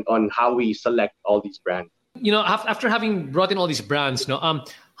statement on how we select all these brands. After having brought in all these brands,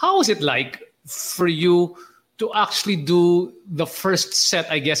 how is it like for you to actually do the first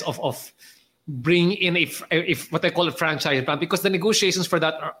set, I guess, of bring in a what I call a franchise brand? Because the negotiations for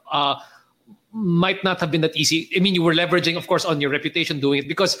that might not have been that easy. I mean, you were leveraging, of course, on your reputation doing it.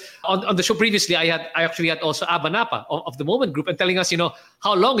 Because on the show previously, I actually had also Abanapa of the Moment Group and telling us,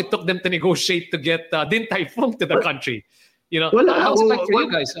 how long it took them to negotiate to get Din Tai Fung to the country. How's it like for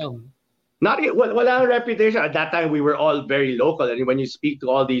you guys? Wala reputation. At that time, we were all very local. And when you speak to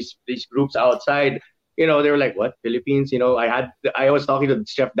all these groups outside, they were like, what, Philippines? I was talking to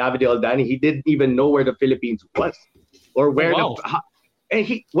Chef Davide Aldani. He didn't even know where the Philippines was or where Oh, wow. and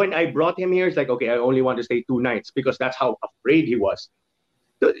when I brought him here, it's like, okay, I only want to stay 2 nights because that's how afraid he was.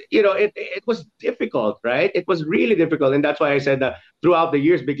 So, it was difficult, right? It was really difficult. And that's why I said that throughout the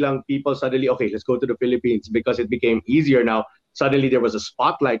years, biglang people suddenly, okay, let's go to the Philippines because it became easier now. Suddenly there was a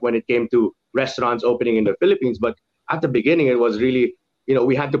spotlight when it came to restaurants opening in the Philippines. But at the beginning, it was really,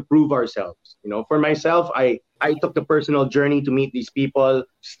 we had to prove ourselves. For myself, I took the personal journey to meet these people,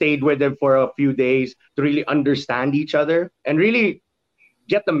 stayed with them for a few days to really understand each other and really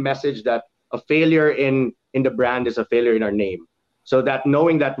get the message that a failure in the brand is a failure in our name. So that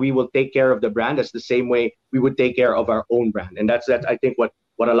knowing that we will take care of the brand, that's the same way we would take care of our own brand. And that's I think what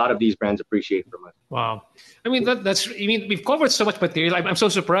a lot of these brands appreciate from us. Wow. I mean, we've covered so much material. I'm so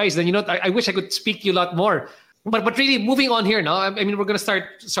surprised. And, I wish I could speak to you a lot more. But really, moving on here now, I mean, we're going to start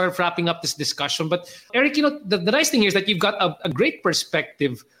sort of wrapping up this discussion. But Eric, the nice thing here is that you've got a great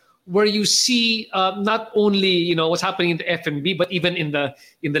perspective where you see not only what's happening in the F&B, but even in the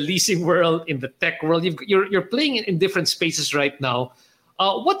leasing world, in the tech world. You're playing in different spaces right now.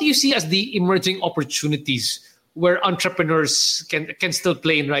 What do you see as the emerging opportunities where entrepreneurs can still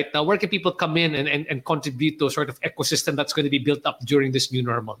play in right now? Where can people come in and contribute to a sort of ecosystem that's going to be built up during this new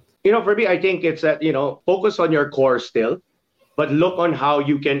normal? For me, I think it's that, focus on your core still, but look on how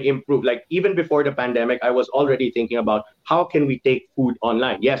you can improve. Like even before the pandemic, I was already thinking about how can we take food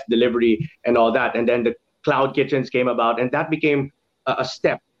online? Yes, delivery and all that. And then the cloud kitchens came about and that became a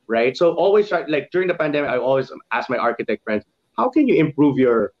step, right? So always try, like during the pandemic, I always ask my architect friends, how can you improve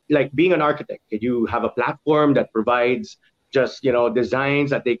being an architect? Could you have a platform that provides just, designs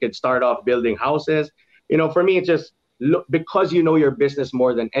that they could start off building houses? For me, it's just look, because you know your business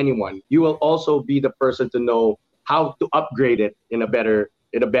more than anyone, you will also be the person to know how to upgrade it in a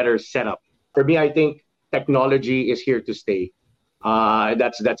better setup. For me, I think technology is here to stay.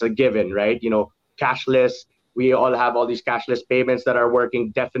 That's a given, right? Cashless. We all have all these cashless payments that are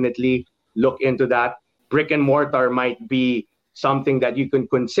working. Definitely look into that. Brick and mortar might be something that you can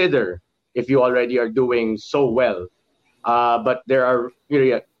consider if you already are doing so well. But there are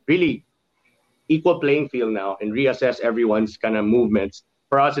really equal playing field now and reassess everyone's kind of movements.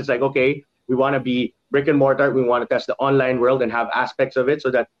 For us, it's like, okay, we want to be brick and mortar. We want to test the online world and have aspects of it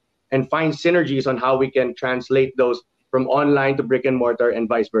and find synergies on how we can translate those from online to brick and mortar and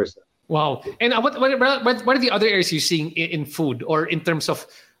vice versa. Wow. And what are the other areas you're seeing in food, or in terms of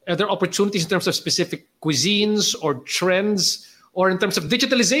are there opportunities in terms of specific cuisines or trends, or in terms of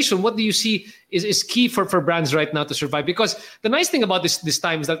digitalization? What do you see is key for brands right now to survive? Because the nice thing about this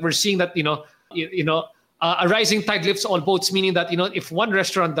time is that we're seeing that a rising tide lifts all boats, meaning that if one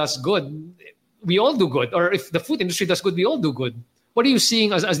restaurant does good, we all do good, or if the food industry does good, we all do good. What are you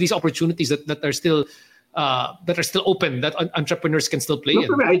seeing as these opportunities that are still open, that entrepreneurs can still play in?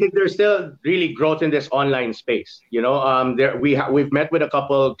 I think there's still really growth in this online space. We've met with a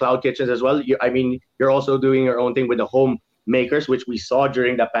couple cloud kitchens as well. You're also doing your own thing with the home makers, which we saw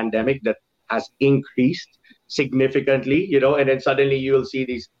during the pandemic that has increased significantly. And then suddenly you'll see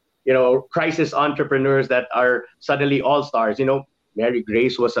these crisis entrepreneurs that are suddenly all stars. Mary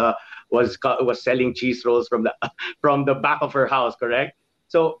Grace was selling cheese rolls from the back of her house, correct?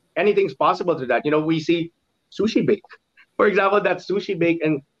 So anything's possible to that. We see Sushi Bake, for example. That's Sushi Bake,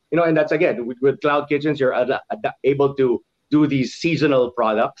 and that's again with cloud kitchens, you're able to do these seasonal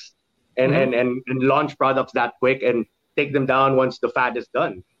products and launch products that quick and take them down once the fad is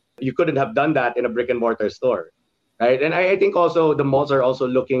done. You couldn't have done that in a brick and mortar store, right? And I think also the malls are also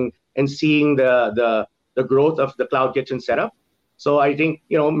looking and seeing the growth of the cloud kitchen setup. So I think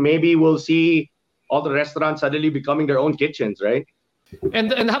maybe we'll see all the restaurants suddenly becoming their own kitchens, right?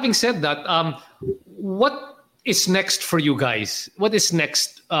 And having said that, what is next for you guys? What is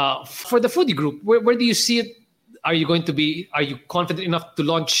next for the Foodee Group? Where do you see it? Are you confident enough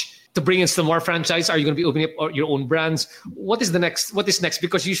to bring in some more franchise? Are you going to be opening up your own brands? What is next?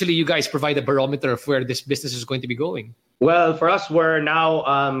 Because usually you guys provide a barometer of where this business is going to be going. Well, for us, we're now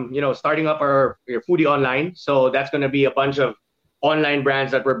starting up our Foodee Online. So that's going to be a bunch of online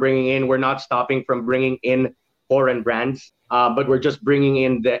brands that we're bringing in. We're not stopping from bringing in foreign brands, but we're just bringing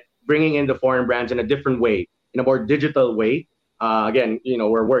in the foreign brands in a different way, in a more digital way. Again,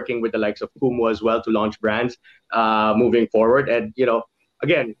 we're working with the likes of Kumu as well to launch brands moving forward. And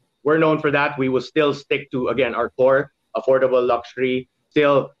again, we're known for that. We will still stick to, again, our core affordable luxury,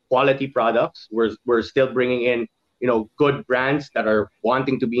 still quality products. We're still bringing in good brands that are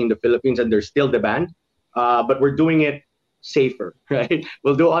wanting to be in the Philippines, and there's still demand. But we're doing it safer, right?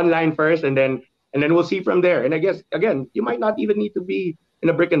 We'll do online first, and then we'll see from there. And I guess again, you might not even need to be in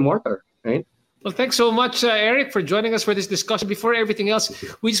a brick and mortar, right? Well, thanks so much, Eric, for joining us for this discussion. Before everything else,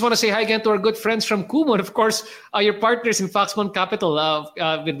 we just want to say hi again to our good friends from Kumu, and of course, your partners in Foxconn Capital,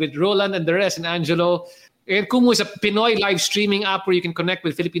 with Roland and the rest, and Angelo. And Kumu is a Pinoy live streaming app where you can connect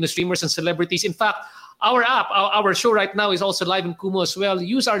with Filipino streamers and celebrities. In fact, our app, our show right now is also live in Kumu as well.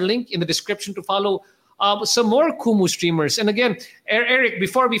 Use our link in the description to follow some more Kumu streamers. And again, Eric,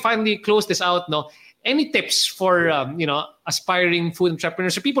 before we finally close this out, any tips for aspiring food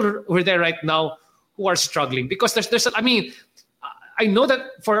entrepreneurs or people who are there right now who are struggling? Because I know that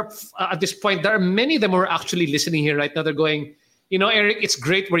at this point there are many of them who are actually listening here right now. They're going, Eric, it's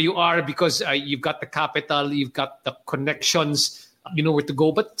great where you are because you've got the capital, you've got the connections, you know where to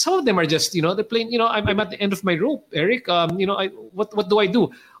go. But some of them are just, they're playing. I'm at the end of my rope, Eric. What do I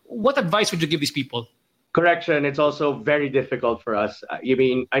do? What advice would you give these people? Correction. It's also very difficult for us.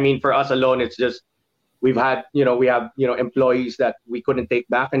 For us alone, it's just. We have employees that we couldn't take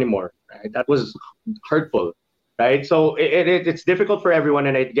back anymore. Right? That was hurtful, right? So it's difficult for everyone,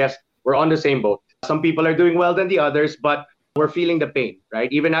 and I guess we're on the same boat. Some people are doing well than the others, but we're feeling the pain,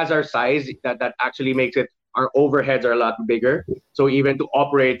 right? Even as our size, that actually makes it, our overheads are a lot bigger. So even to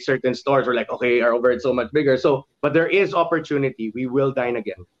operate certain stores, we're like, okay, our overhead's so much bigger. But there is opportunity. We will dine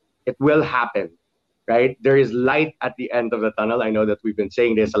again. It will happen, right? There is light at the end of the tunnel. I know that we've been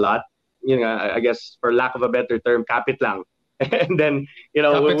saying this a lot. I guess for lack of a better term, kapit lang. And then,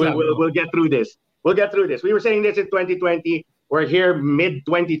 we'll get through this. We'll get through this. We were saying this in 2020. We're here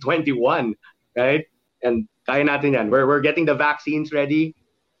mid-2021, right? And kaya natin yan. We're getting the vaccines ready,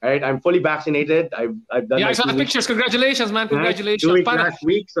 right? I'm fully vaccinated. I've done. Yeah, I saw the pictures. Congratulations, man. Congratulations. 2 weeks last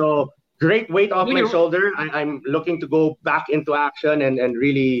week. So great weight off my shoulder. I'm looking to go back into action and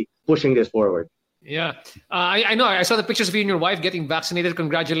really pushing this forward. Yeah, I know. I saw the pictures of you and your wife getting vaccinated.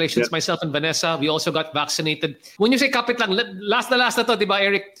 Congratulations, yep. Myself and Vanessa. We also got vaccinated. When you say kapit lang, last na to, di ba,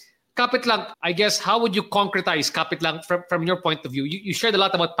 Eric? Kapit lang, I guess, how would you concretize kapit lang from your point of view? You shared a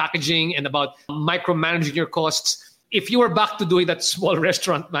lot about packaging and about micromanaging your costs. If you were back to doing that small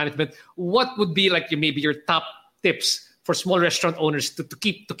restaurant management, what would be maybe your top tips for small restaurant owners to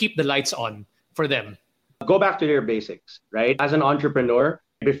keep the lights on for them? Go back to your basics, right? As an entrepreneur,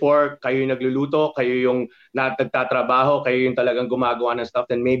 before kayo yung nagluluto, kayo yung nagtatrabaho, kayo yung talagang gumagawa ng stuff,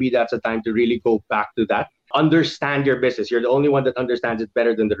 then maybe that's a time to really go back to that. Understand your business. You're the only one that understands it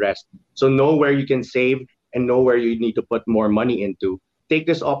better than the rest. So know where you can save and know where you need to put more money into. Take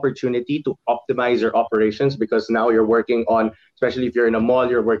this opportunity to optimize your operations because now you're working on, especially if you're in a mall,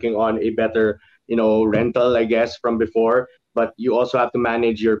 you're working on a better, rental, I guess, from before. But you also have to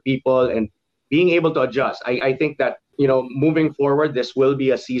manage your people and being able to adjust. I think that, moving forward, this will be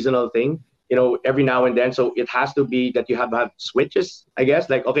a seasonal thing, every now and then. So it has to be that you have switches, I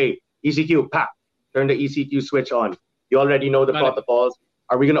guess. Like, okay, ECQ, turn the ECQ switch on. You already know the protocols.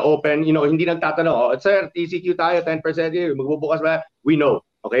 Are we going to open? Hindi nagtatanong, sir, ECQ tayo, 10% magbubukas ba? We know.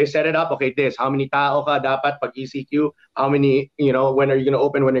 Okay, set it up. Okay, this. How many tao ka dapat pag ECQ? How many, when are you going to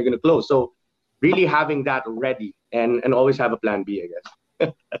open? When are you going to close? So really having that ready and always have a plan B, I guess.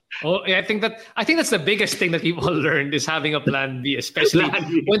 I think that's the biggest thing that we've all learned is having a plan B, especially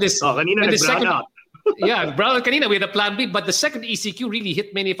when the second out. Yeah, brown kanina we had a plan B, but the second ECQ really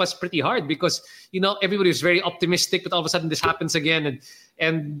hit many of us pretty hard because everybody was very optimistic, but all of a sudden this happens again,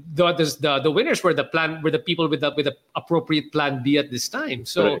 and the winners were the people with the appropriate plan B at this time.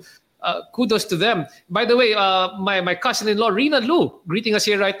 So. Right. Kudos to them. By the way, my cousin-in-law, Rina Lu, greeting us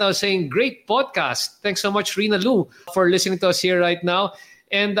here right now, saying, great podcast. Thanks so much, Rina Lu, for listening to us here right now.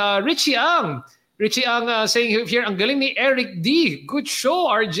 And Richie Ang saying here, ang galing ni Eric D. Good show,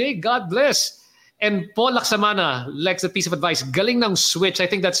 RJ. God bless. And Paul Laksamana likes a piece of advice. Galing ng switch. I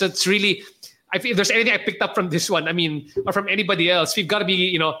think that's really... If there's anything I picked up from this one, or from anybody else, we've got to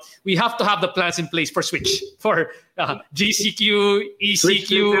be, we have to have the plans in place for switch, for GCQ,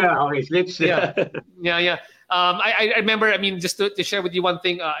 ECQ. Switch. Yeah. I remember, just to share with you one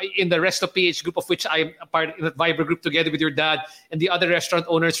thing, in the Resto PH group of which I am a part in that Viber group together with your dad and the other restaurant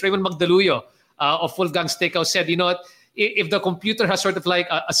owners, Raymond Magdaluyo of Wolfgang Steakhouse said, if the computer has sort of like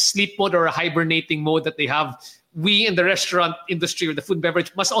a sleep mode or a hibernating mode that they have, we in the restaurant industry or the food and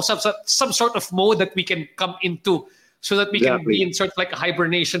beverage must also have some sort of mode that we can come into so that we can be in sort of like a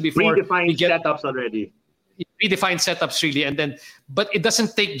hibernation before we get setups already. Redefined setups really, but it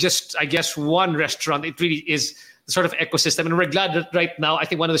doesn't take just, I guess, one restaurant. It really is sort of ecosystem. And we're glad that right now, I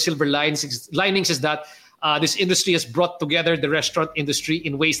think one of the silver linings is that this industry has brought together the restaurant industry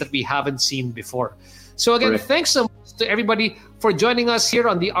in ways that we haven't seen before. So again, Thanks so much to everybody for joining us here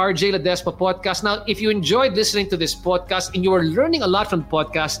on the RJ Ledesma podcast. Now, if you enjoyed listening to this podcast and you are learning a lot from the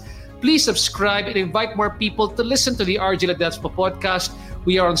podcast, please subscribe and invite more people to listen to the RJ Ledesma podcast.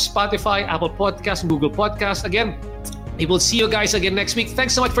 We are on Spotify, Apple Podcasts, and Google Podcasts. Again, we will see you guys again next week.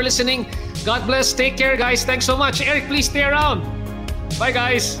 Thanks so much for listening. God bless. Take care, guys. Thanks so much. Eric, please stay around. Bye,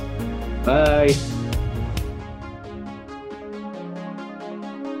 guys. Bye.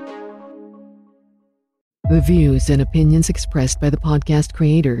 The views and opinions expressed by the podcast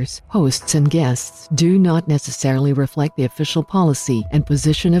creators, hosts, and guests do not necessarily reflect the official policy and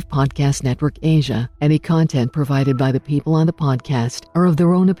position of Podcast Network Asia. Any content provided by the people on the podcast are of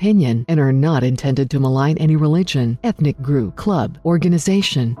their own opinion and are not intended to malign any religion, ethnic group, club,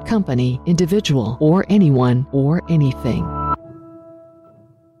 organization, company, individual, or anyone or anything.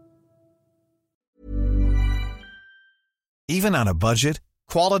 Even on a budget,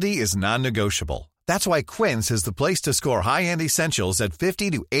 quality is non-negotiable. That's why Quince is the place to score high-end essentials at 50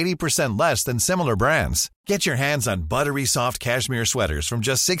 to 80% less than similar brands. Get your hands on buttery soft cashmere sweaters from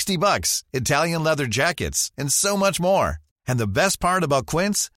just $60, Italian leather jackets, and so much more. And the best part about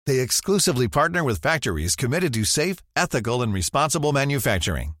Quince, they exclusively partner with factories committed to safe, ethical, and responsible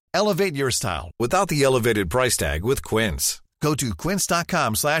manufacturing. Elevate your style without the elevated price tag with Quince. Go to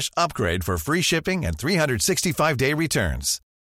quince.com/upgrade for free shipping and 365-day returns.